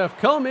Orioles have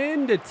come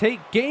in to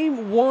take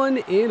Game 1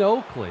 in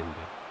Oakland.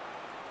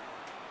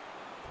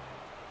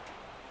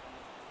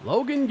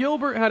 Logan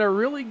Gilbert had a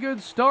really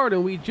good start,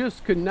 and we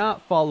just could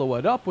not follow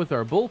it up with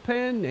our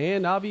bullpen,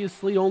 and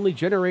obviously only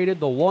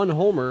generated the 1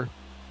 homer.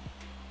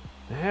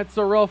 That's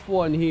a rough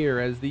one here,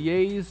 as the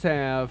A's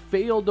have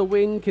failed to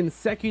win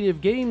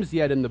consecutive games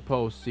yet in the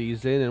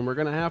postseason, and we're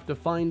going to have to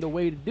find a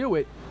way to do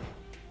it.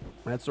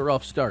 That's a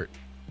rough start.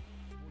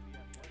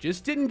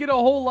 Just didn't get a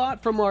whole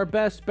lot from our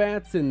best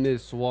bats in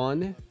this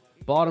one.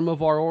 Bottom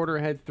of our order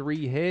had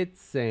 3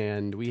 hits,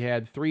 and we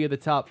had 3 of the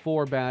top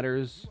 4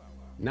 batters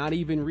not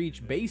even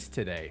reach base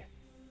today.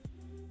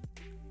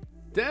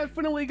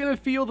 Definitely going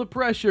to feel the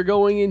pressure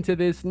going into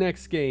this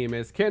next game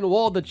as Ken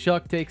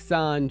Waldichuk takes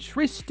on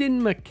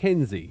Tristan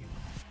McKenzie.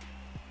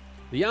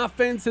 The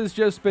offense has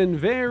just been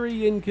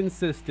very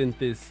inconsistent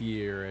this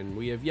year, and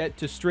we have yet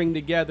to string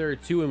together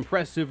 2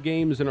 impressive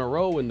games in a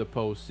row in the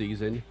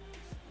postseason.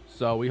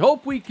 So we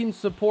hope we can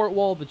support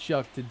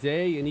Waldichuk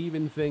today and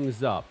even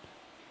things up.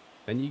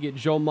 Then you get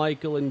Joe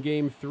Michael in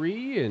Game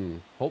 3,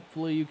 and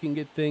hopefully you can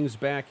get things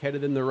back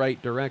headed in the right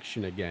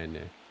direction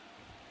again.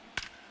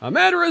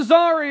 Ahmed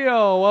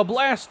Rosario, a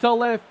blast to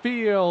left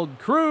field.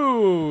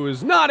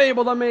 Cruz not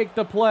able to make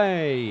the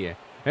play.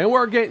 And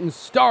we're getting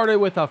started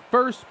with a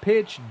first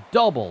pitch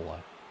double.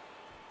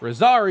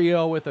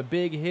 Rosario with a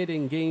big hit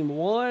in Game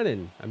 1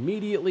 and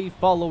immediately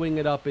following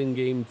it up in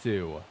Game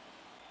 2.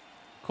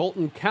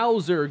 Colton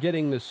Cowser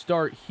getting the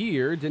start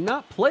here. Did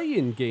not play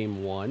in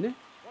Game 1.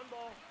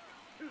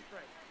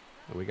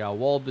 And we got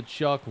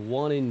Waldichuk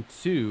 1 and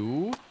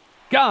 2.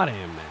 Got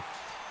him.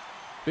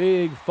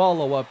 Big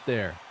follow-up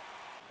there.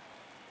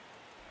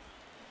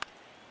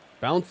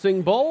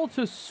 Bouncing ball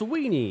to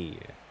Sweeney.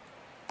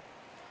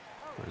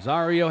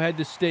 Rosario had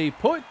to stay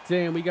put,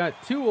 and we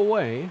got 2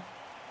 away.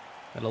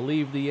 That'll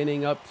leave the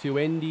inning up to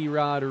Endy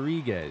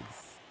Rodriguez.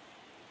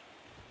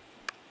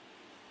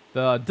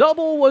 The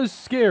double was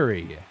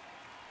scary,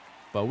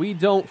 but we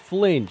don't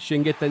flinch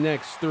and get the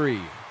next 3.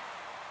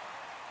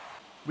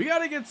 We got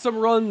to get some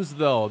runs,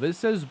 though.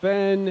 This has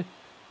been...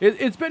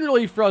 It's been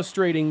really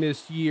frustrating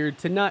this year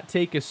to not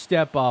take a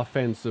step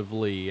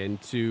offensively and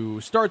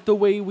to start the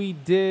way we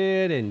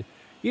did and,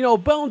 you know,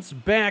 bounce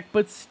back,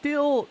 but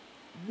still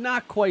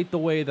not quite the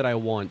way that I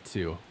want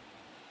to.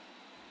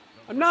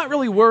 I'm not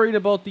really worried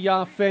about the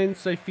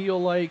offense. I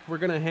feel like we're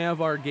going to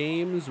have our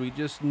games. We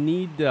just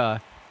need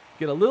to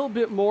get a little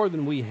bit more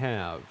than we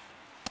have.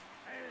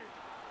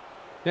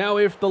 Now,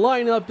 if the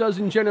lineup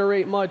doesn't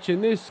generate much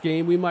in this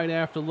game, we might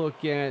have to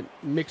look at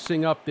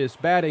mixing up this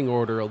batting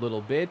order a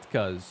little bit,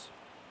 because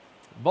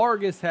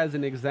Vargas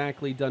hasn't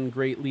exactly done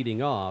great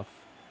leading off.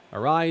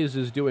 Arias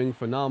is doing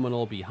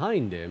phenomenal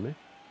behind him.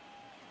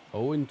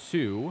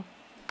 0-2.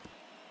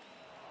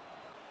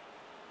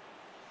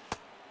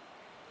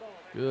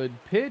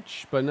 Good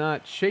pitch, but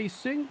not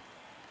chasing.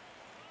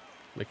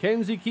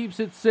 McKenzie keeps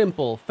it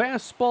simple.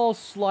 Fastball,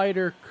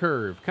 slider,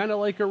 curve. Kind of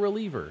like a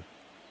reliever.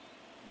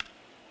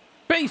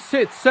 Base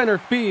hit center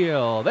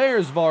field.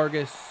 There's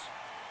Vargas.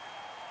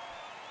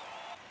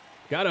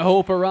 Gotta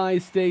hope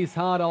Arise stays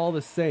hot all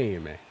the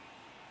same.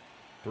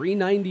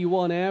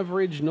 391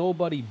 average,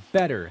 nobody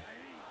better.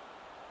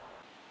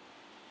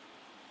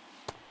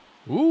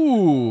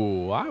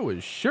 Ooh, I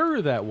was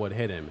sure that would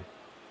hit him.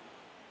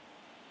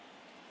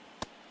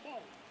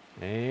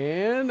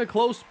 And a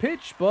close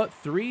pitch, but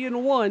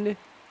 3-1.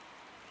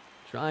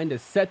 Trying to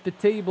set the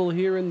table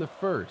here in the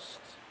first.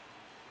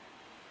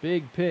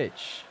 Big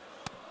pitch.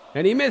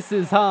 And he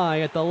misses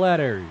high at the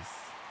letters.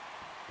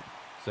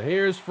 So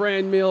here's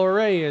Franmil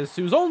Reyes,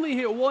 who's only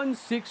hit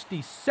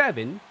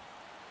 167.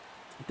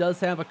 Does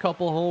have a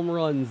couple home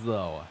runs,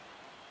 though.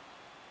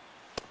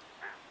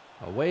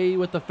 Away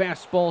with the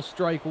fastball,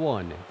 strike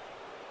one.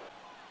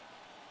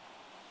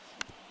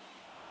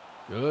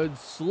 Good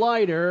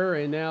slider,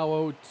 and now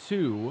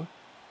 0-2.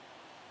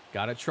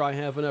 Got to try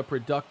having a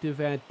productive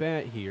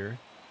at-bat here.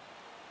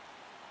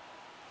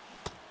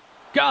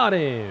 Got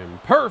him!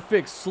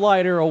 Perfect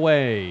slider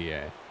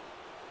away.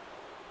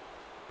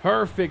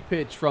 Perfect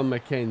pitch from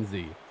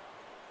McKenzie.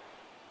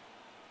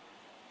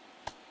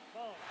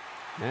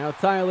 Now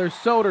Tyler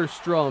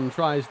Soderstrom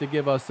tries to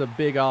give us a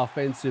big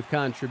offensive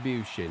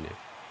contribution.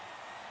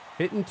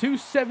 Hitting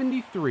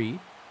 273.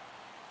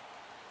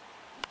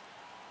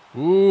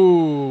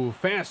 Ooh,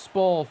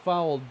 fastball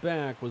fouled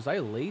back. Was I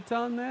late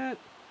on that?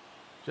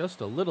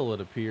 Just a little,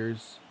 it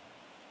appears.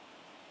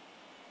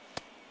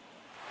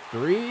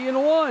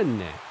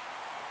 3-1.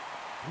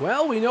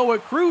 Well, we know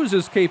what Cruz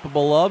is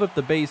capable of if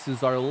the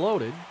bases are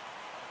loaded.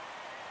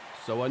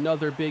 So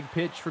another big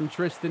pitch from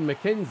Tristan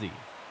McKenzie.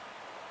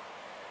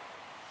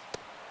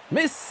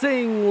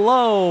 Missing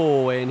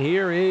low, and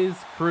here is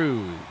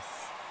Cruz.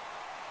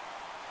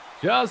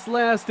 Just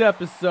last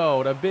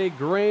episode, a big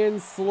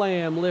grand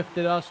slam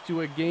lifted us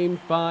to a Game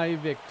 5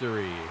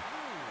 victory.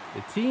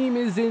 The team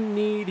is in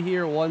need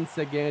here once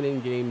again in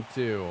Game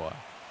 2.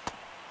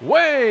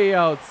 Way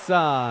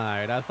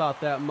outside. I thought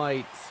that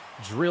might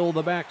drill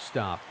the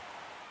backstop.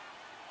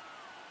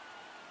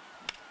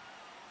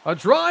 A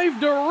drive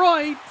to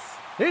right.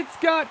 It's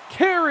got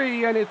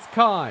carry, and it's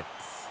caught.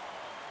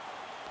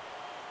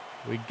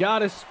 We got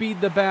to speed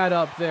the bat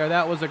up there.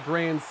 That was a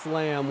grand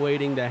slam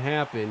waiting to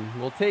happen.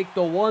 We'll take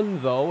the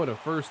one, though, at a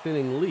first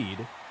inning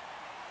lead.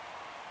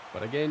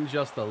 But again,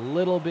 just a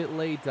little bit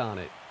late on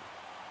it.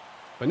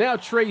 But now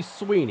Trey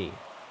Sweeney.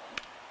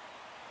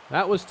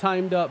 That was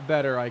timed up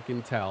better, I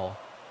can tell.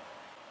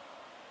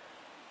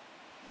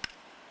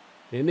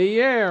 In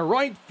the air,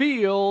 right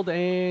field,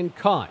 and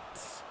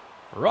caught.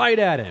 Right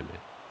at him.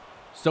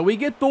 So we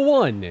get the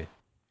one.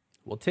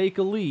 We'll take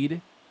a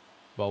lead.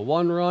 But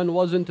one run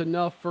wasn't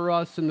enough for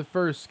us in the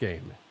first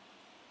game.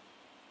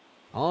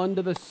 On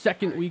to the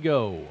second we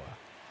go.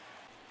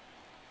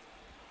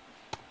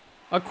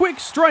 A quick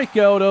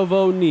strikeout of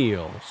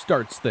O'Neill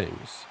starts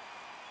things.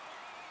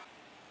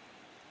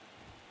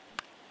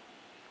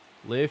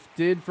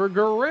 Lifted for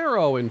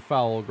Guerrero in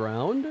foul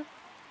ground.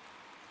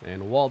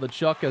 And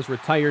Waldichuk has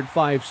retired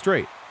 5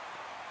 straight.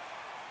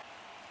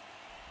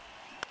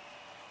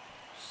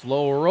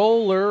 Slow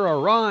roller,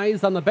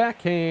 Arise on the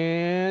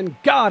backhand.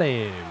 Got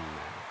him.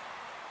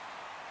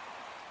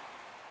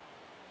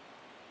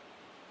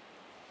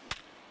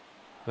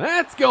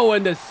 That's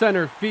going to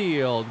center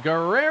field.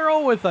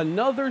 Guerrero with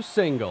another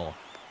single.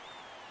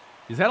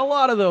 He's had a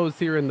lot of those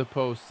here in the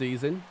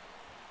postseason.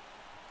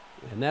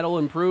 And that'll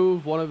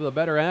improve one of the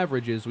better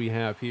averages we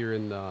have here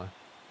in the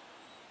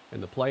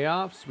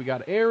playoffs. We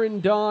got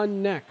Aaron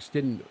Dawn next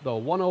in the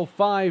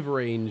 105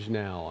 range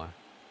now.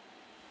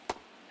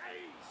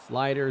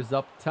 Sliders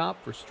up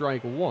top for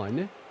strike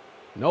one.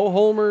 No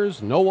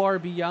homers, no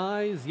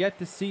RBIs. Yet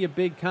to see a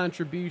big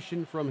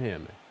contribution from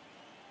him.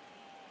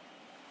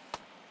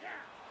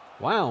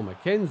 Wow,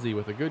 McKenzie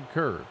with a good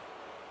curve.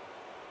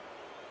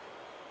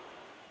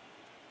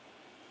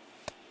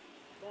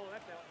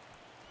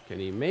 Can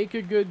he make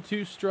a good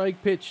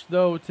 2-strike pitch,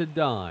 though, to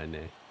Don?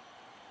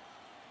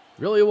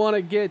 Really want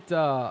to get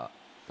a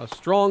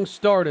strong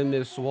start in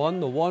this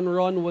one. The one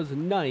run was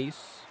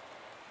nice.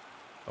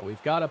 But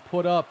we've got to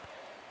put up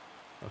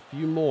a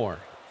few more.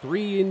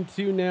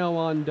 3-2 now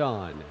on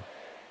Don.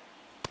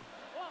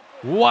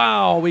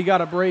 Wow, we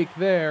got a break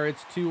there.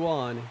 It's 2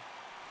 on.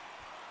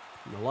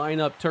 And the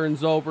lineup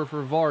turns over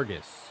for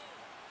Vargas.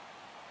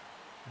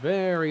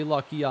 Very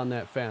lucky on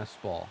that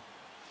fastball.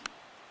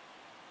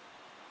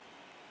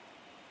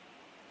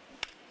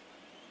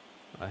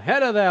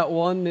 Ahead of that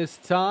one this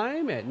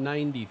time at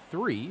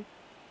 93.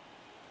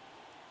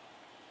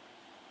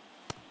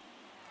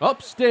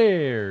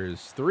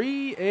 Upstairs,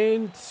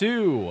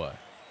 3-2.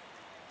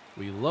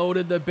 We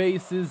loaded the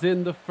bases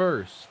in the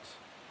first.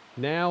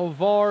 Now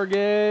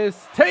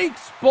Vargas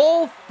takes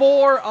both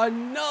for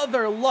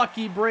another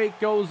lucky break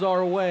goes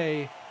our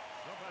way.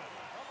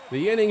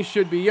 The inning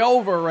should be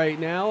over right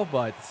now,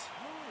 but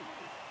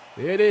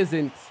it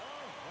isn't.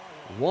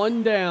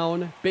 One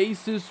down,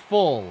 bases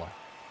full.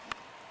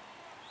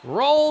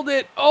 Rolled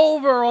it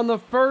over on the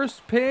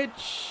first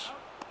pitch.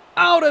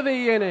 Out of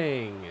the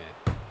inning.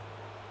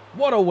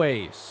 What a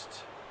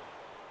waste.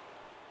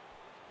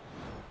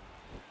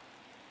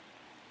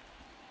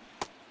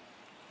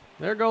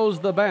 There goes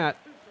the bat.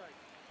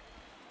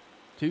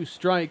 2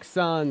 strikes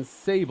on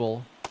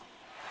Sable.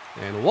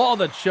 And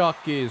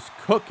Waldichuk is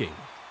cooking.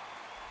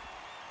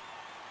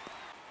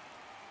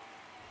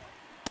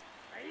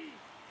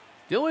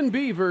 Dylan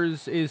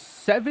Beavers is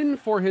 7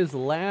 for his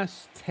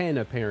last 10,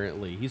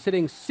 apparently. He's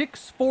hitting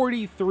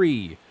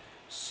 .643.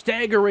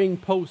 Staggering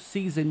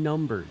postseason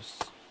numbers.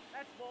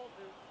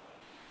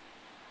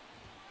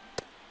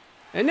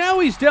 And now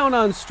he's down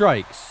on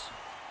strikes.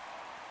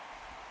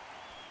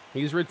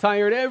 He's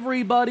retired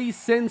everybody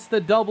since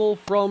the double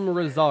from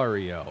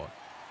Rosario.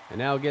 And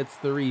now gets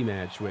the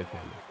rematch with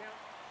him.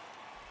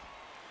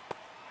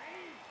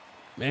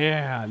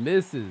 Man,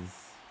 this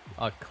is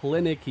a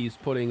clinic he's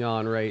putting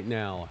on right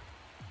now.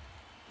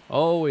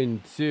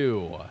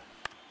 0-2.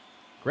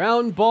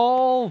 Ground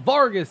ball,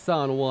 Vargas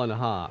on 1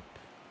 hop.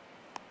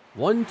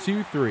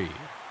 1-2-3.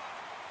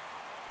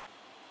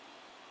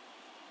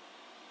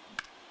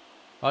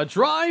 A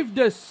drive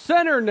to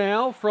center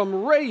now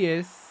from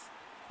Reyes.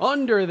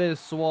 Under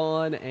this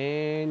one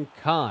and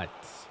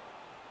caught.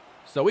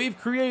 So we've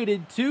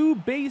created 2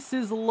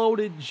 bases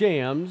loaded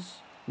jams.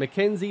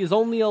 McKenzie is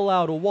only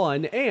allowed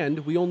 1,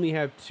 and we only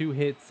have 2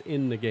 hits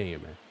in the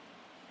game.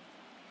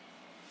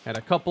 Had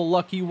a couple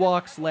lucky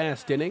walks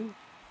last inning,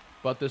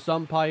 but this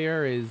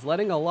umpire is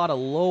letting a lot of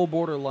low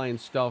borderline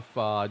stuff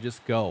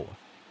just go.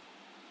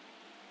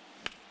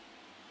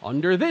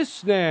 Under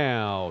this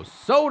now,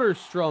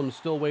 Soderstrom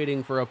still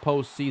waiting for a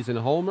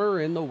postseason homer,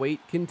 and the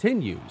wait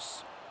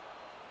continues.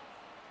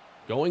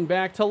 Going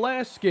back to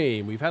last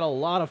game, we've had a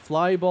lot of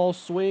fly ball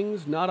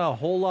swings, not a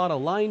whole lot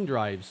of line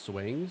drive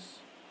swings.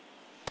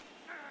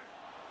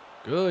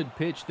 Good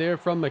pitch there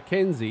from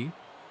McKenzie.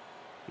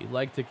 He'd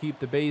like to keep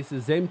the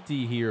bases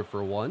empty here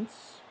for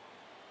once.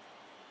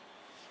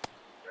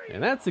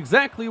 And that's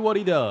exactly what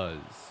he does.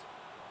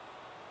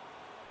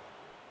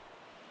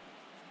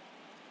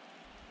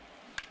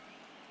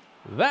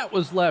 That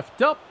was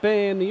left up,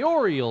 and the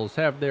Orioles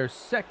have their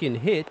second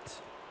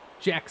hit.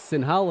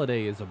 Jackson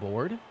Holliday is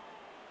aboard.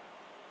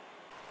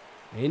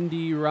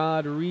 Andy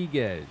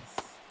Rodriguez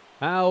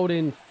out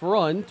in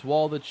front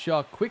while the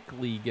Chuck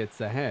quickly gets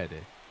ahead.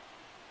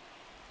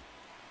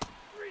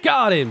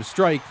 Got him,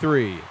 strike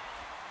 3.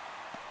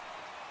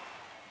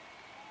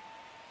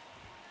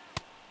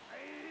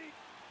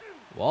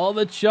 While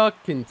the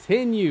Chuck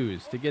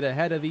continues to get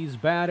ahead of these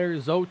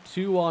batters,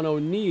 0-2 on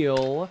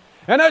O'Neill.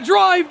 And a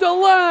drive to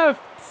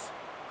left!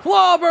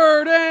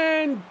 Clobbered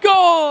and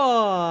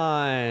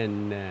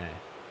gone!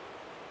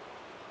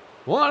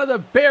 Wanted to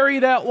bury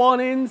that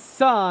one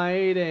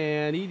inside,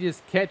 and he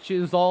just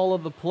catches all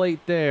of the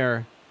plate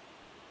there.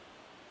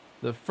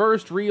 The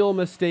first real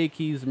mistake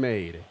he's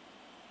made.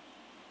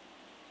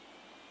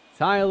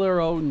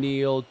 Tyler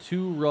O'Neill,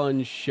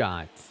 2-run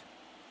shot.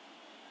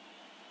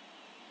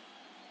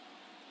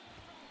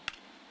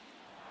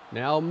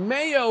 Now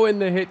Mayo in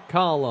the hit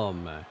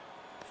column.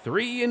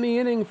 3 in the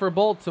inning for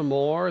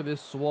Baltimore.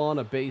 This one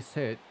a base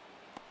hit.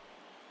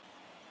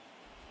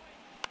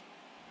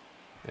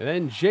 And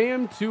then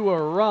jam to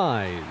a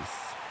rise.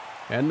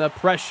 And the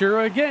pressure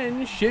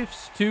again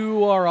shifts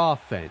to our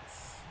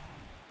offense.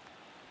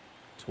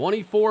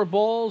 24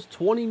 balls,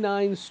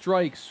 29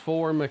 strikes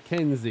for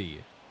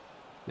McKenzie.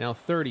 Now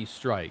 30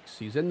 strikes.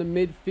 He's in the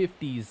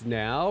mid-50s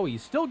now.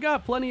 He's still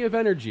got plenty of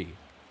energy.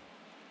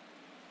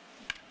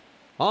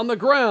 On the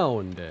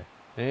ground.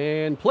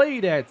 And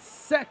played at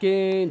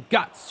second.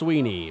 Got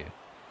Sweeney.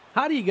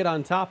 How do you get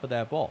on top of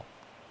that ball?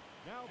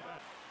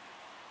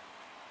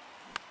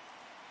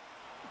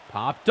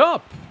 Popped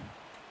up.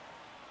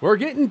 We're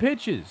getting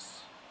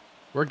pitches.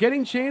 We're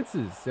getting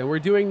chances. And we're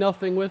doing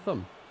nothing with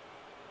them.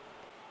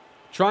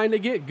 Trying to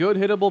get good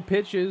hittable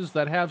pitches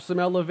that have some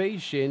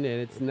elevation,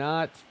 and it's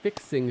not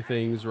fixing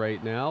things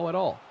right now at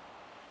all.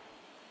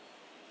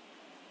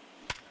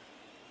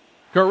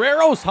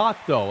 Guerrero's hot,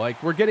 though.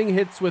 Like, we're getting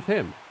hits with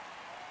him.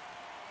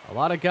 A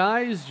lot of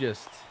guys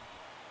just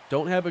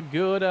don't have a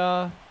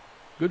good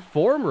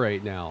form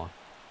right now.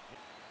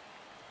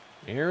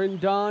 Aaron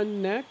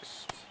Don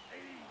next.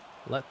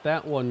 Let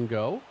that one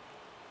go.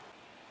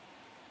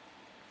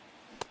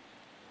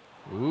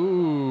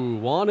 Ooh,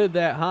 wanted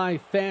that high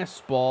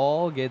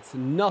fastball. Gets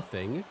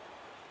nothing.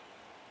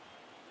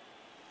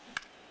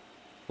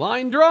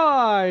 Line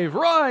drive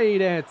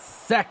right at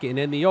second,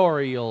 and the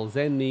Orioles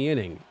end the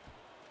inning.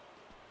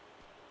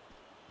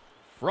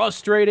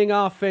 Frustrating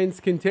offense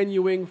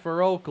continuing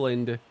for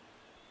Oakland.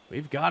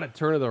 We've got to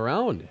turn it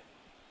around.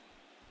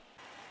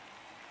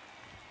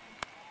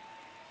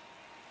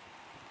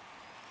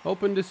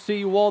 Hoping to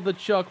see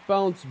Waldichuk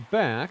bounce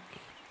back.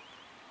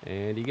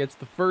 And he gets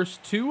the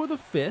first 2 of the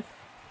 5th.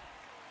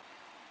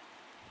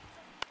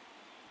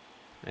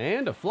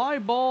 And a fly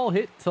ball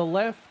hit to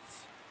left.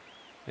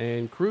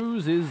 And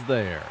Cruz is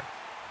there.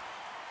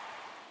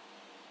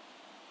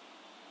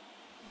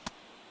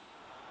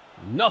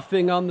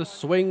 Nothing on the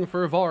swing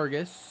for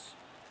Vargas.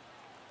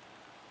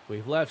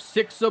 We've left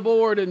 6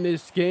 aboard in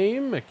this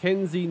game.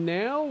 McKenzie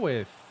now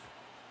with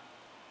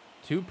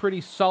 2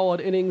 pretty solid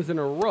innings in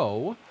a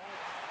row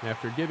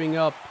after giving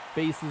up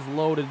bases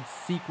loaded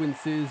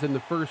sequences in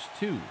the first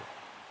 2.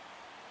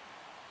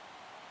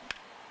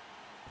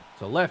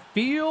 To left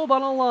field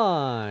on a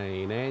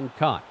line and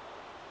caught.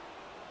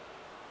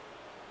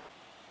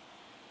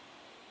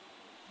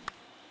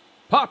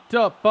 Popped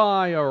up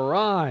by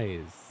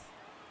Arise.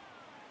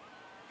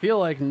 Feel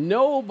like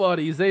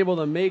nobody's able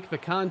to make the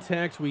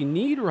contact we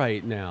need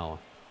right now.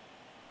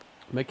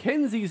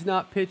 McKenzie's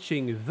not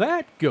pitching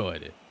that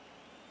good.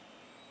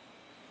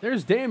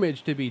 There's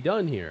damage to be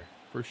done here,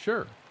 for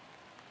sure.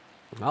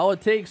 All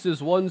it takes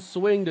is one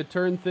swing to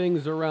turn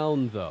things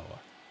around, though.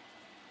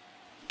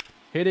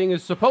 Hitting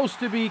is supposed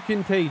to be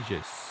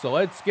contagious, so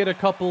let's get a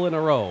couple in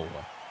a row.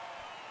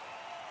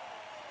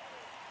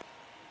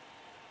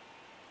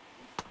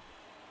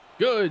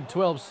 Good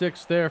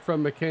 12-6 there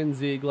from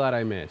McKenzie. Glad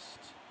I missed.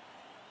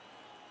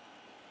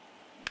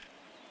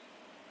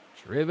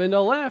 Driven to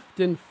left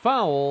and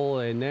foul,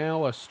 and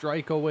now a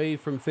strike away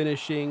from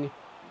finishing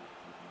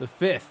the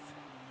 5th.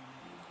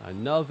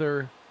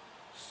 Another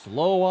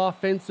slow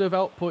offensive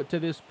output to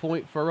this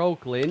point for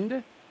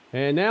Oakland.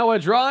 And now a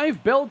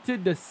drive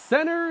belted to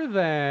center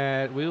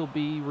that will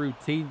be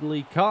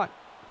routinely caught.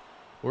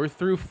 We're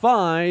through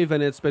 5,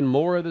 and it's been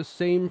more of the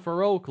same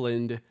for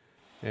Oakland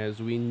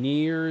as we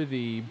near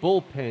the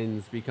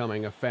bullpens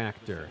becoming a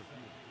factor.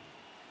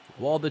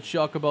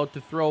 Waldichuk about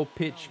to throw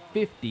pitch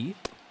 50.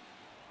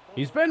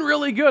 He's been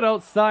really good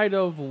outside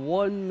of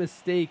one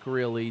mistake,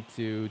 really,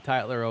 to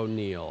Tyler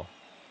O'Neill.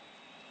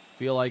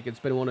 Feel like it's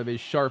been one of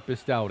his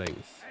sharpest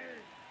outings.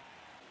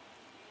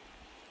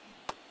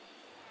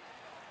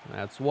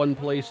 That's one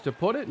place to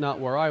put it, not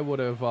where I would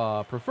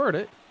have preferred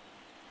it.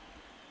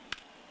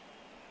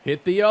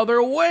 Hit the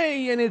other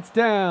way, and it's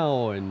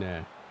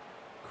down.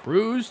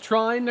 Cruz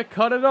trying to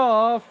cut it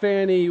off,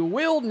 and he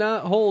will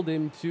not hold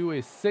him to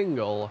a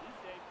single.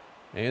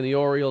 And the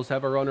Orioles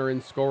have a runner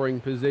in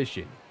scoring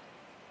position.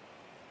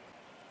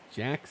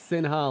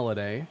 Jackson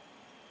Holiday,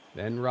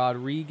 then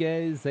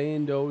Rodriguez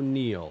and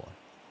O'Neill.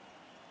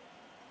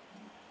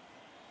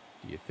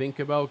 Do you think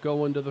about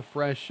going to the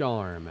fresh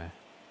arm?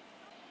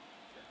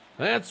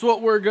 That's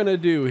what we're going to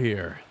do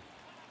here.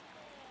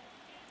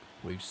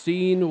 We've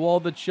seen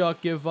Waldichuk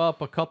give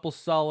up a couple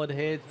solid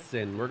hits,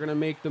 and we're going to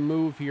make the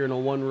move here in a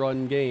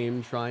one-run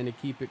game, trying to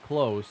keep it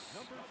close.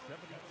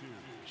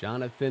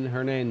 Jonathan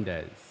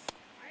Hernandez.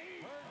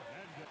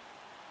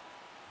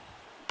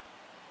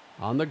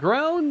 On the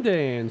ground,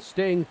 and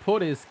staying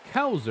put is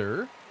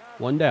Kauser.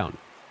 1 down.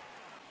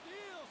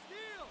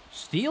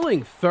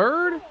 Stealing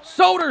third.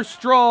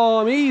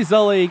 Soderstrom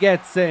easily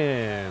gets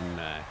him.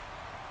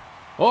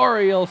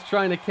 Orioles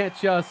trying to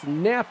catch us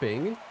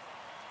napping.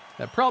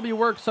 That probably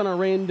works on a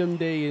random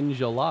day in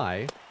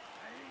July.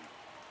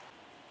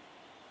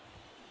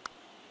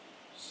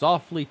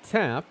 Softly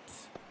tapped.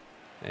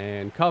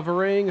 And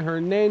covering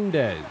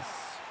Hernandez.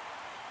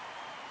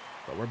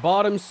 But we're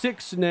bottom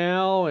 6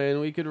 now,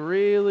 and we could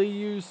really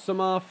use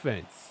some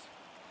offense.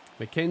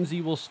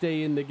 McKenzie will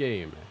stay in the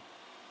game.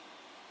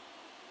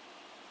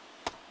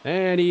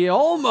 And he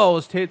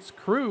almost hits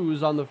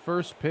Cruz on the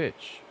first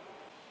pitch.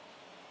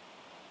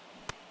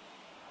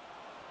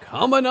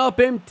 Coming up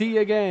empty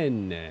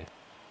again.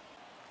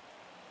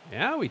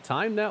 Yeah, we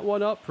timed that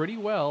one up pretty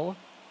well.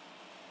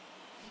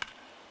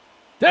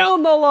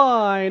 Down the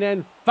line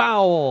and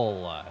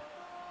foul.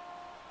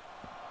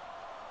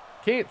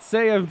 Can't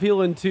say I'm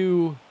feeling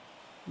too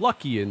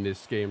lucky in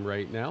this game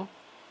right now.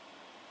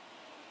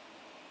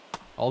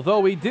 Although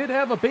we did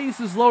have a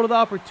bases loaded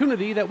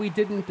opportunity that we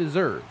didn't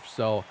deserve.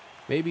 So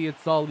maybe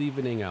it's all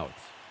evening out.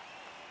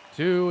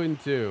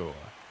 2-2.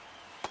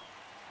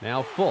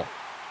 Now full.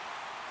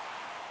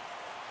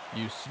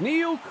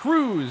 Yusniel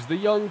Cruz, the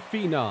young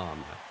phenom.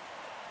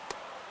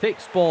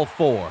 Takes ball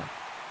 4.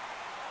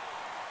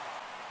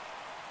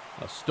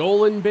 A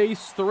stolen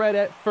base threat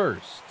at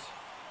first.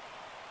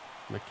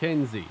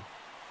 McKenzie.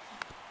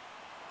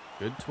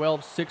 Good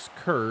 12-6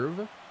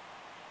 curve.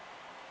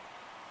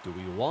 Do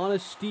we want to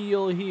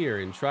steal here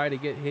and try to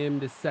get him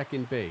to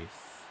second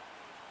base?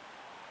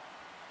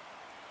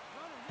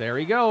 There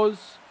he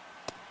goes.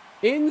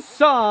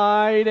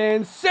 Inside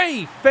and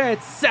safe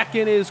at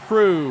second is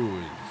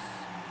Cruz.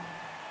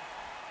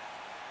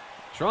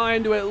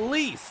 Trying to at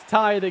least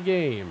tie the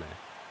game.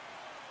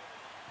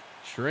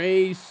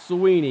 Trey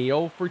Sweeney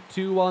 0 for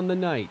 2 on the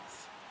night.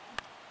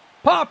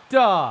 Popped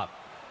up.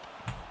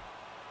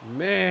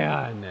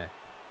 Man.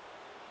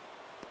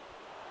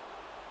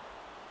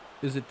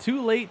 Is it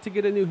too late to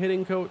get a new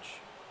hitting coach?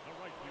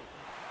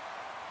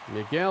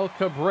 Miguel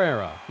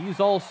Cabrera.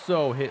 He's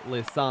also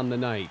hitless on the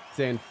night.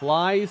 And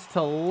flies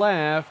to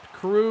left.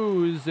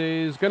 Cruz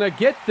is going to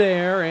get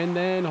there and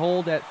then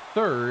hold at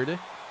third.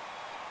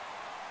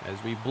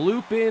 As we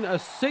bloop in a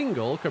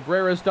single.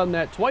 Cabrera's done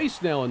that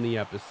twice now in the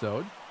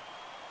episode.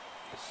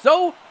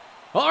 So,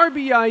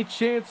 RBI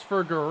chance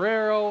for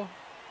Guerrero.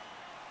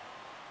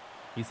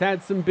 He's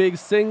had some big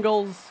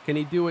singles. Can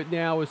he do it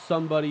now with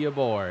somebody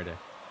aboard?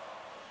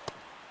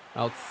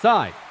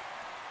 Outside.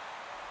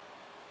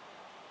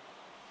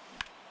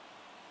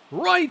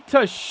 Right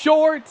to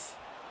short,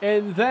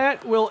 and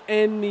that will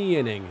end the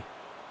inning.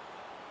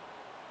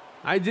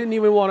 I didn't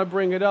even want to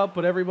bring it up,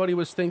 but everybody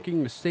was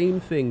thinking the same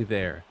thing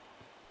there.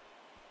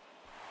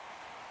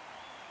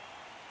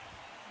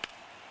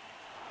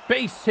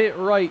 Base hit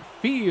right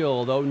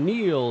field.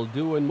 O'Neill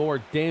doing more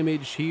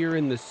damage here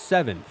in the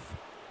 7th.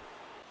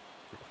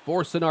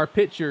 Forcing our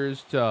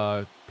pitchers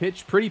to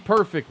pitch pretty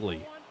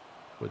perfectly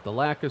with the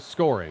lack of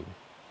scoring.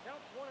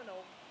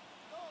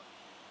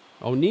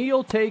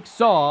 O'Neill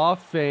takes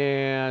off,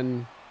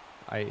 and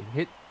I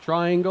hit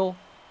triangle.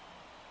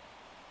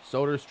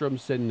 Soderstrom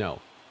said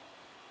no.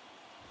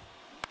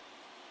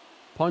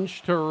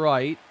 Punch to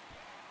right.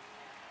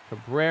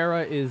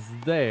 Cabrera is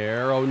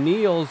there.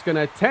 O'Neill's going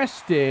to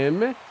test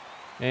him,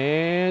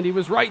 and he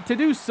was right to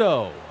do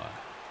so.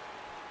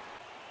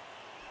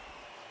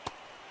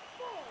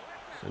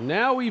 So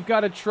now we've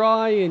got to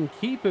try and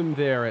keep him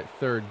there at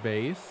third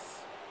base.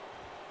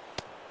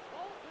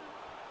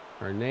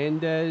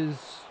 Hernandez,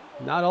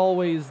 not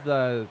always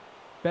the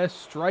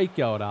best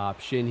strikeout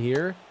option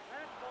here.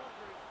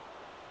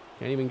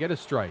 Can't even get a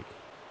strike.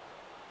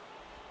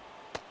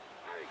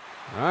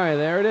 All right,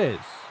 there it is.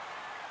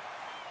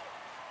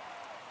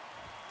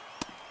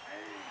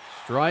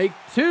 Strike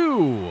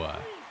 2.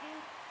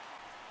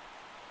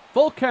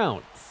 Full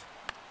count.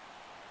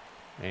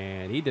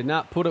 And he did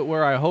not put it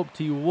where I hoped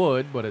he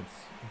would, but it's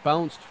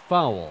bounced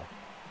foul.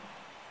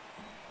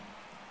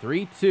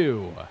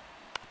 3-2.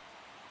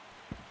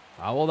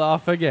 Fouled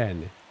off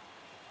again.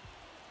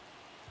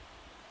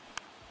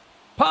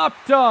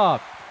 Popped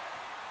up.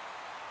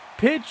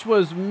 Pitch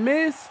was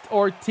missed.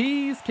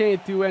 Ortiz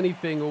can't do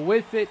anything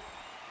with it.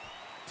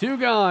 2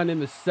 gone in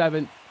the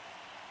 7th.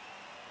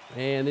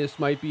 And this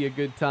might be a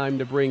good time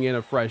to bring in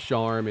a fresh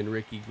arm in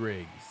Ricky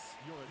Griggs.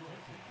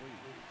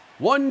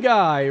 1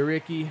 guy,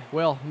 Ricky.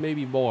 Well,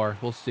 maybe more.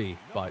 We'll see.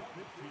 But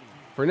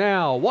for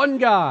now, 1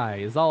 guy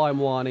is all I'm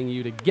wanting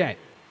you to get.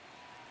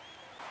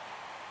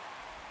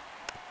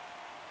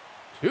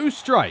 2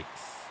 strikes.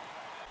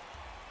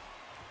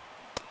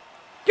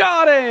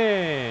 Got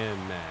him!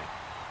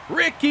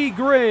 Ricky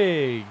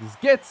Griggs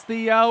gets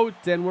the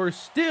out, and we're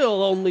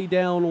still only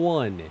down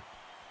 1.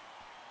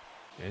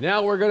 And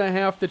now we're going to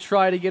have to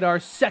try to get our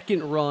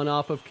second run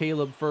off of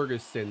Caleb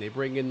Ferguson. They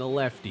bring in the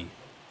lefty.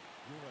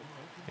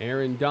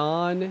 Aaron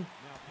Don.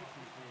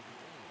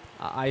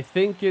 I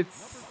think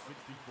it's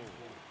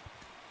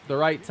the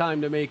right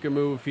time to make a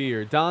move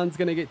here. Don's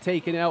going to get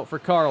taken out for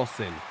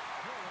Carlson.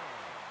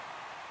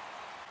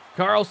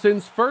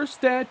 Carlson's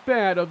first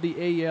at-bat of the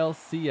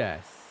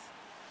ALCS.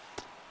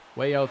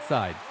 Way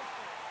outside.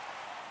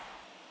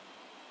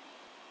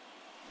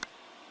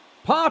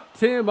 Popped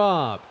him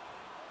up.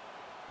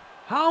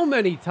 How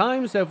many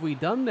times have we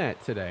done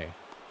that today?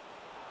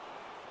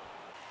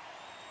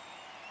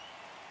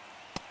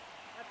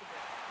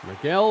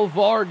 Miguel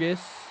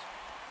Vargas.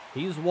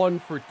 He's 1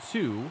 for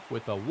 2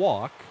 with a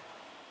walk.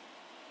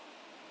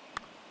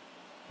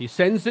 He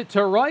sends it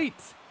to right.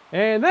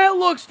 And that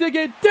looks to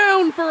get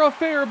down for a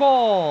fair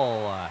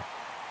ball.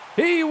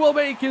 He will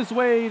make his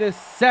way to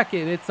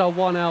second. It's a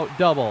 1-out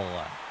double.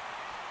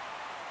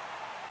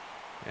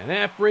 And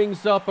that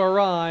brings up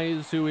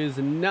Arise, who is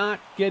not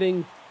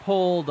getting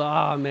pulled.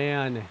 Ah,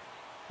 man.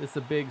 This is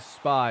a big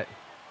spot.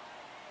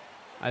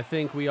 I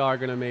think we are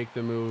going to make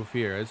the move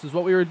here. This is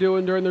what we were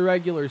doing during the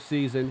regular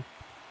season.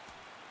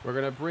 We're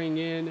going to bring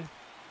in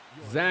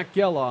Zach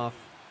Geloff.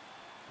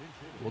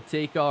 We'll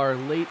take our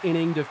late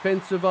inning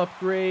defensive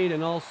upgrade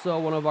and also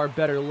one of our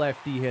better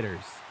lefty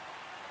hitters.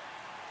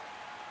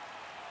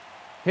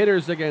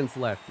 Hitters against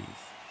lefties.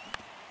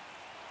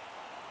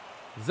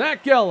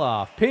 Zach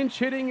Geloff, pinch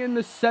hitting in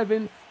the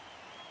 7th.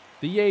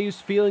 The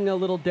A's feeling a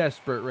little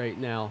desperate right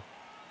now.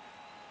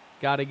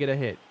 Got to get a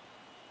hit.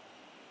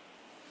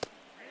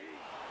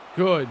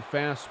 Good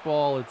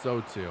fastball. It's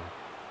 0-2.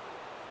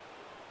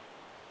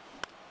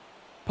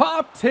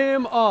 Popped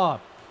him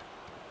up.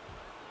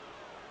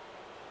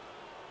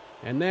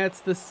 And that's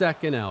the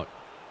second out.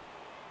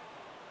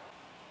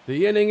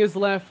 The inning is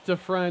left to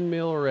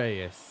Franmil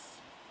Reyes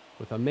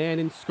with a man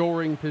in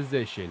scoring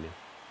position.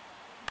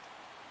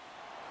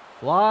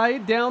 Fly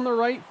down the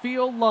right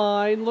field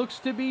line. Looks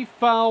to be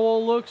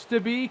foul. Looks to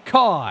be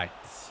caught.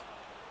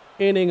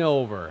 Inning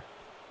over.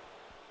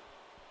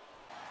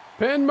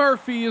 Penn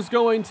Murphy is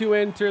going to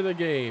enter the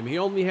game. He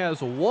only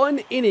has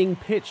 1 inning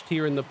pitched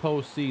here in the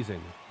postseason.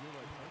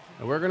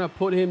 And we're going to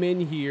put him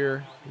in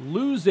here,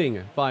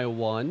 losing by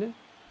 1.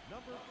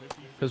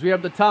 Because we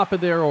have the top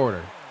of their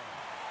order.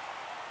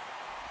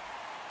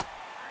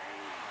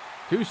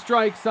 2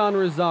 strikes on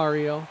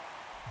Rosario.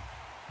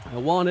 I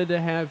wanted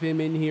to have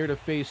him in here to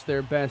face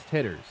their best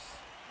hitters.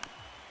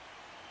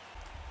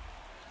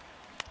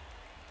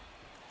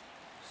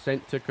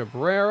 Sent to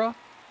Cabrera.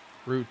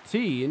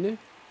 Routine.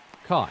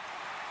 Caught.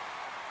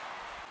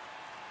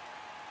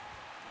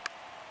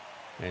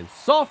 And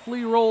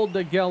softly rolled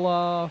to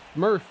Geloff.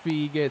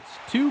 Murphy gets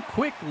 2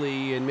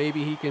 quickly, and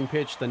maybe he can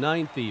pitch the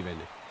 9th even.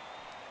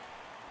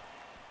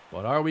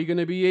 But are we going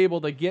to be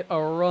able to get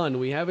a run?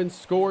 We haven't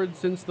scored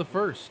since the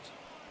 1st.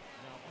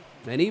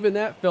 And even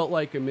that felt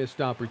like a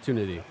missed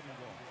opportunity.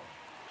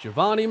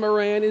 Giovanni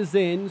Moran is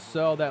in,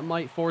 so that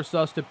might force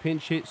us to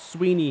pinch hit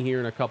Sweeney here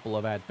in a couple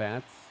of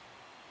at-bats.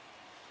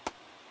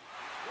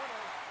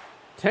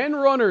 10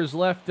 runners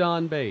left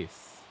on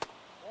base.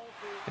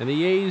 And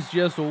the A's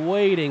just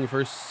waiting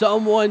for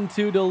someone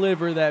to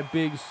deliver that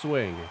big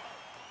swing.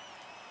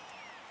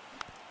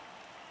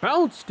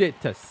 Bounced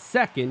it to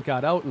second,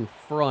 got out in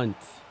front.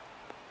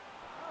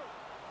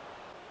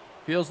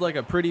 Feels like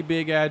a pretty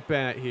big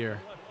at-bat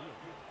here.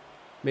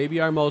 Maybe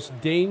our most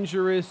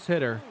dangerous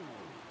hitter.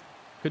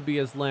 Could be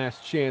his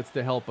last chance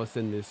to help us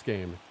in this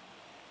game.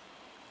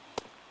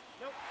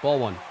 Ball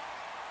one.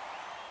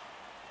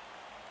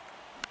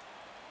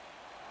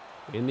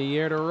 In the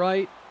air to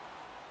right.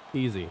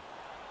 Easy.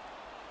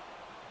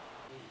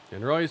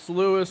 And Royce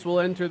Lewis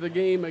will enter the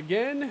game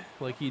again,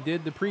 like he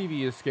did the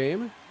previous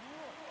game.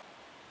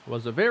 It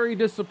was a very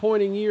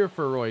disappointing year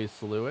for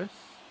Royce Lewis,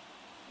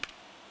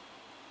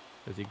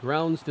 as he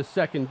grounds to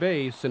second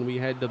base and we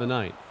head to the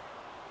ninth.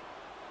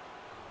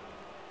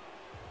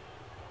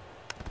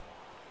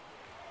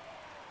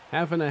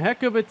 Having a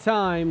heck of a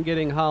time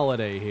getting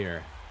Holiday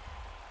here.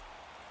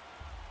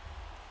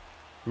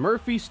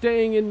 Murphy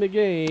staying in the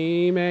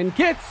game and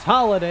gets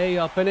Holiday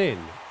up and in.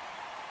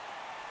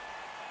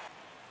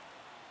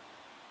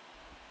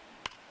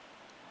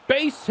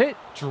 Base hit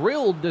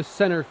drilled to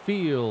center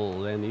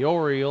field, and the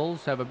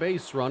Orioles have a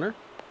base runner.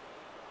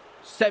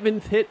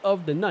 7th hit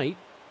of the night.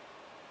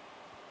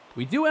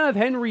 We do have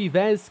Henry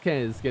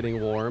Vasquez getting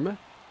warm.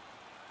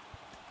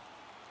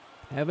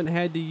 Haven't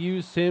had to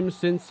use him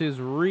since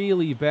his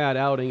really bad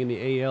outing in the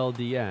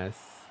ALDS.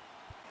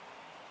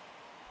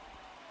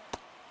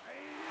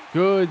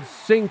 Good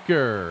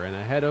sinker and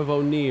ahead of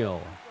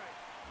O'Neill.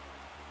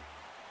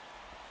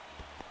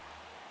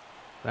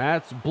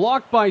 That's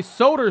blocked by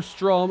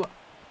Soderstrom.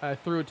 I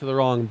threw it to the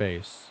wrong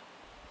base.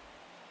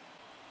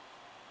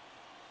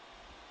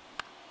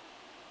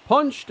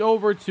 Punched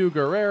over to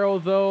Guerrero,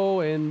 though,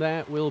 and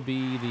that will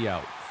be the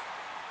out.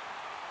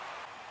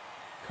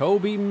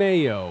 Kobe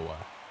Mayo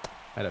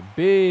had a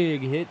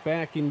big hit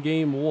back in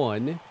game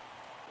 1.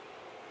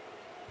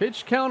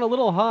 Pitch count a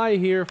little high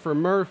here for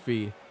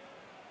Murphy.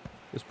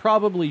 This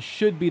probably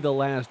should be the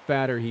last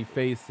batter he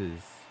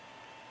faces.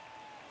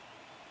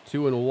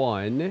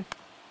 2-1.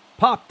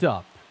 Popped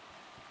up.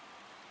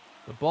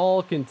 The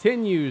ball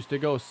continues to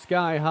go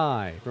sky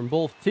high from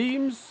both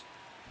teams.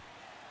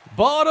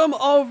 Bottom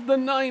of the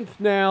 9th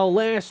now.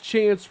 Last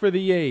chance for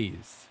the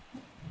A's.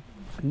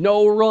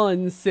 No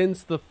runs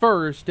since the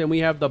first, and we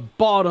have the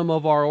bottom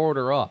of our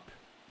order up.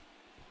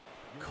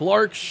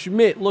 Clark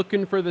Schmidt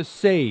looking for the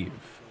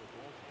save.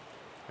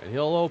 And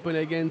he'll open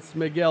against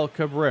Miguel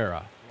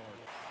Cabrera.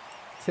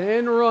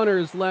 10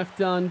 runners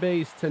left on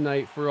base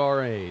tonight for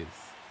our A's.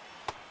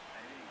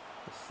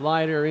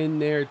 Slider in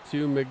there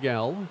to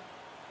Miguel.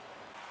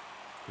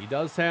 He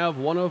does have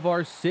one of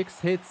our 6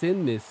 hits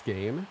in this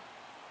game.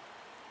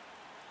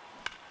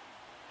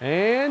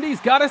 And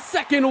he's got a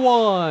second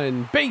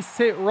one. Base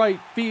hit right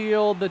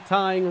field. The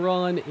tying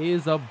run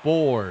is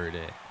aboard.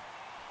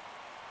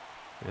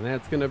 And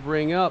that's going to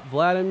bring up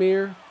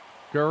Vladimir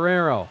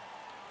Guerrero.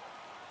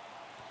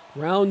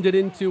 Rounded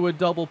into a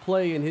double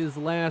play in his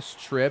last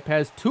trip.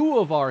 Has 2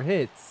 of our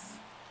hits.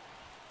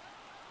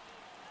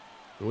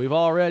 And we've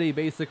already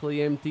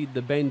basically emptied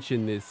the bench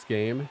in this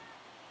game.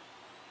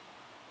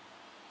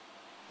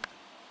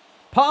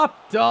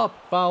 Popped up,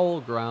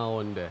 foul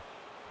ground.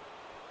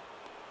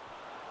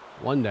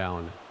 1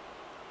 down.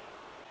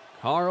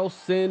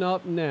 Carlson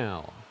up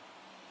now.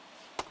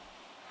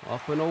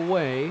 Up and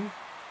away.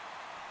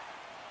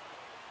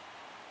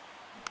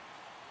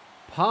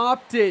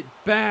 Popped it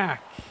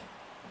back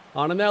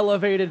on an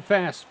elevated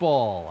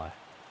fastball.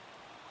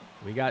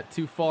 We got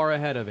too far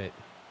ahead of it.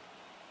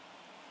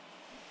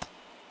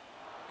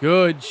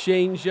 Good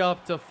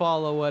changeup to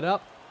follow it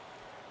up.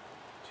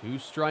 2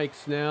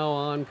 strikes now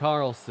on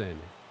Carlson.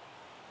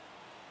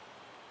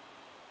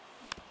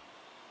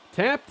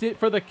 Tapped it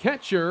for the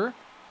catcher.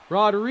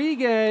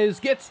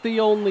 Rodriguez gets the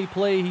only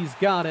play he's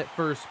got at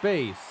first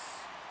base.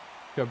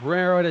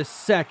 Cabrera to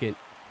second.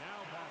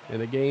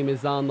 And the game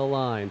is on the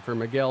line for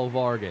Miguel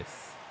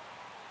Vargas.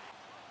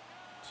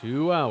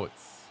 2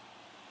 outs.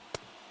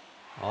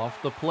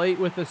 Off the plate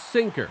with a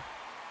sinker.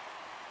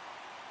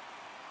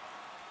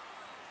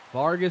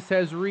 Vargas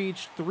has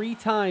reached 3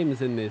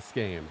 times in this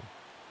game.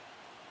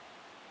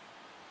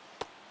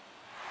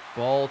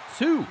 Ball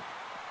 2.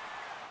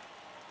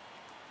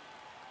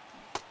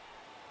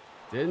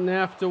 Didn't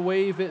have to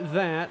wave at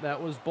that.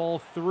 That was ball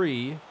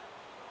 3.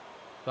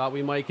 Thought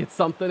we might get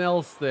something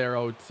else there,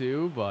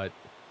 0-2, but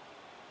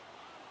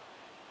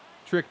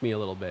tricked me a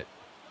little bit.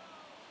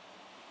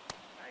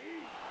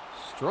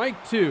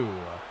 Strike 2.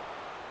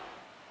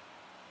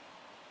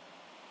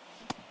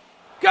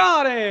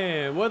 Got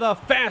him with a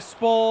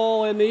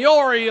fastball, and the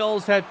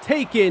Orioles have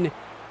taken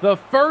the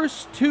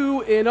first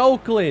 2 in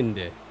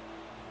Oakland.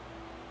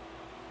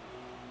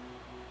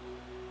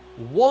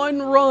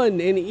 1 run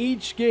in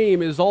each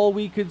game is all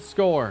we could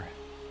score.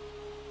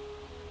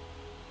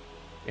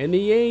 And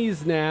the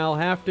A's now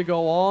have to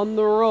go on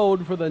the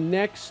road for the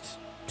next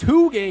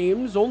 2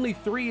 games, only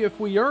 3 if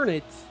we earn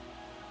it.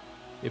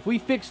 If we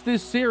fix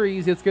this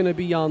series, it's going to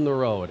be on the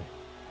road.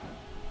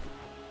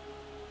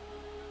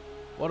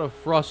 What a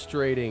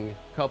frustrating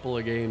couple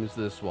of games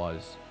this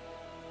was.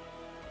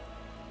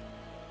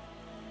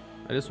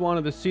 I just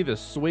wanted to see the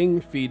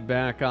swing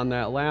feedback on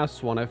that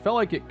last one. I felt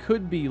like it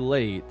could be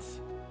late.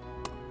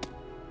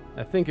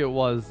 I think it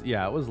was,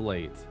 yeah, it was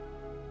late.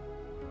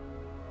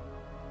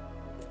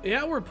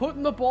 Yeah, we're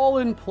putting the ball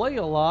in play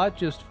a lot.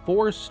 Just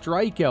 4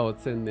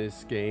 strikeouts in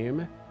this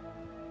game.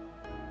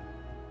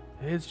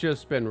 It's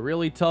just been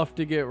really tough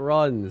to get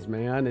runs,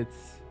 man.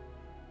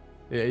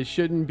 It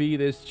shouldn't be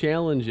this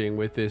challenging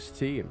with this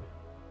team.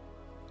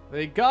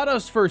 They got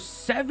us for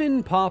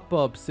 7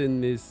 pop-ups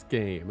in this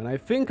game, and I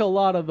think a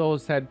lot of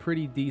those had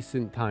pretty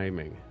decent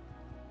timing.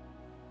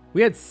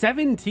 We had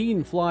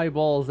 17 fly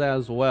balls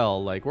as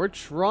well. Like, we're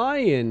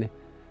trying,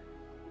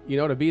 you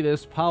know, to be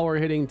this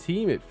power-hitting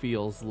team, it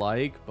feels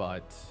like,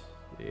 but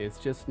it's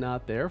just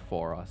not there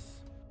for us.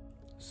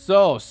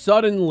 So,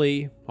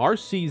 suddenly, our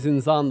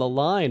season's on the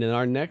line in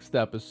our next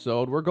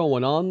episode. We're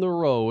going on the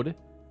road.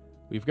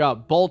 We've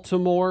got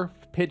Baltimore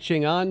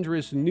pitching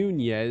Andres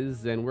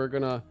Nunez, and we're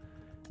going to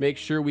make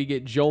sure we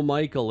get Joe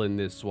Michael in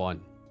this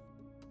one.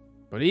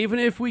 But even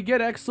if we get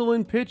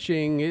excellent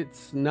pitching,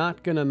 it's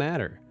not going to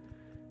matter.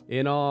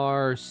 In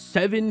our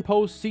 7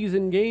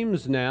 postseason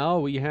games now,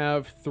 we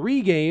have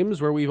 3 games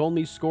where we've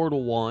only scored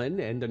 1,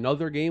 and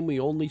another game we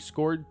only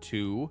scored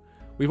 2.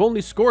 We've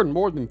only scored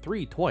more than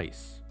 3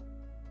 twice.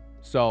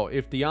 So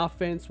if the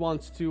offense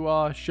wants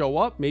to show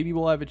up, maybe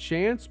we'll have a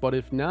chance, but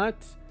if not,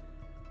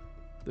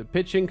 the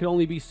pitching can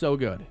only be so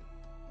good.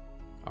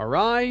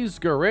 Arise,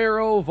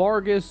 Guerrero,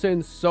 Vargas,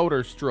 and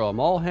Soderstrom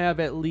all have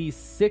at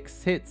least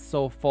 6 hits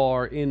so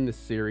far in the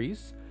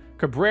series.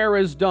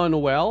 Cabrera's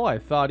done well. I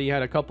thought he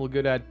had a couple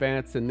good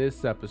at-bats in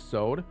this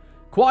episode.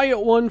 Quiet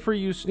one for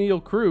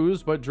Yusniel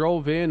Cruz, but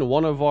drove in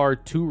one of our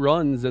 2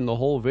 runs in the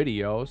whole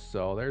video,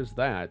 so there's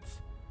that.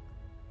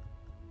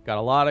 Got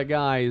a lot of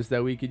guys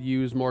that we could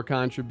use more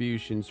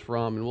contributions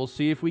from, and we'll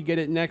see if we get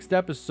it next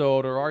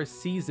episode or our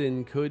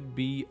season could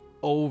be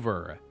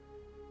over.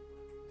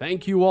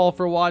 Thank you all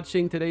for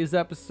watching today's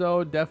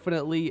episode.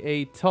 Definitely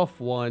a tough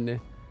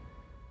one.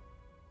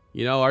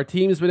 You know, our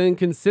team's been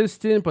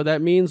inconsistent, but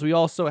that means we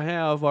also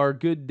have our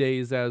good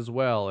days as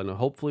well, and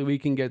hopefully we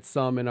can get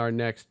some in our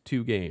next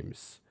 2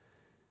 games.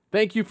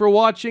 Thank you for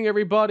watching,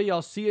 everybody.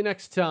 I'll see you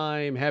next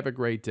time. Have a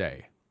great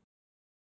day.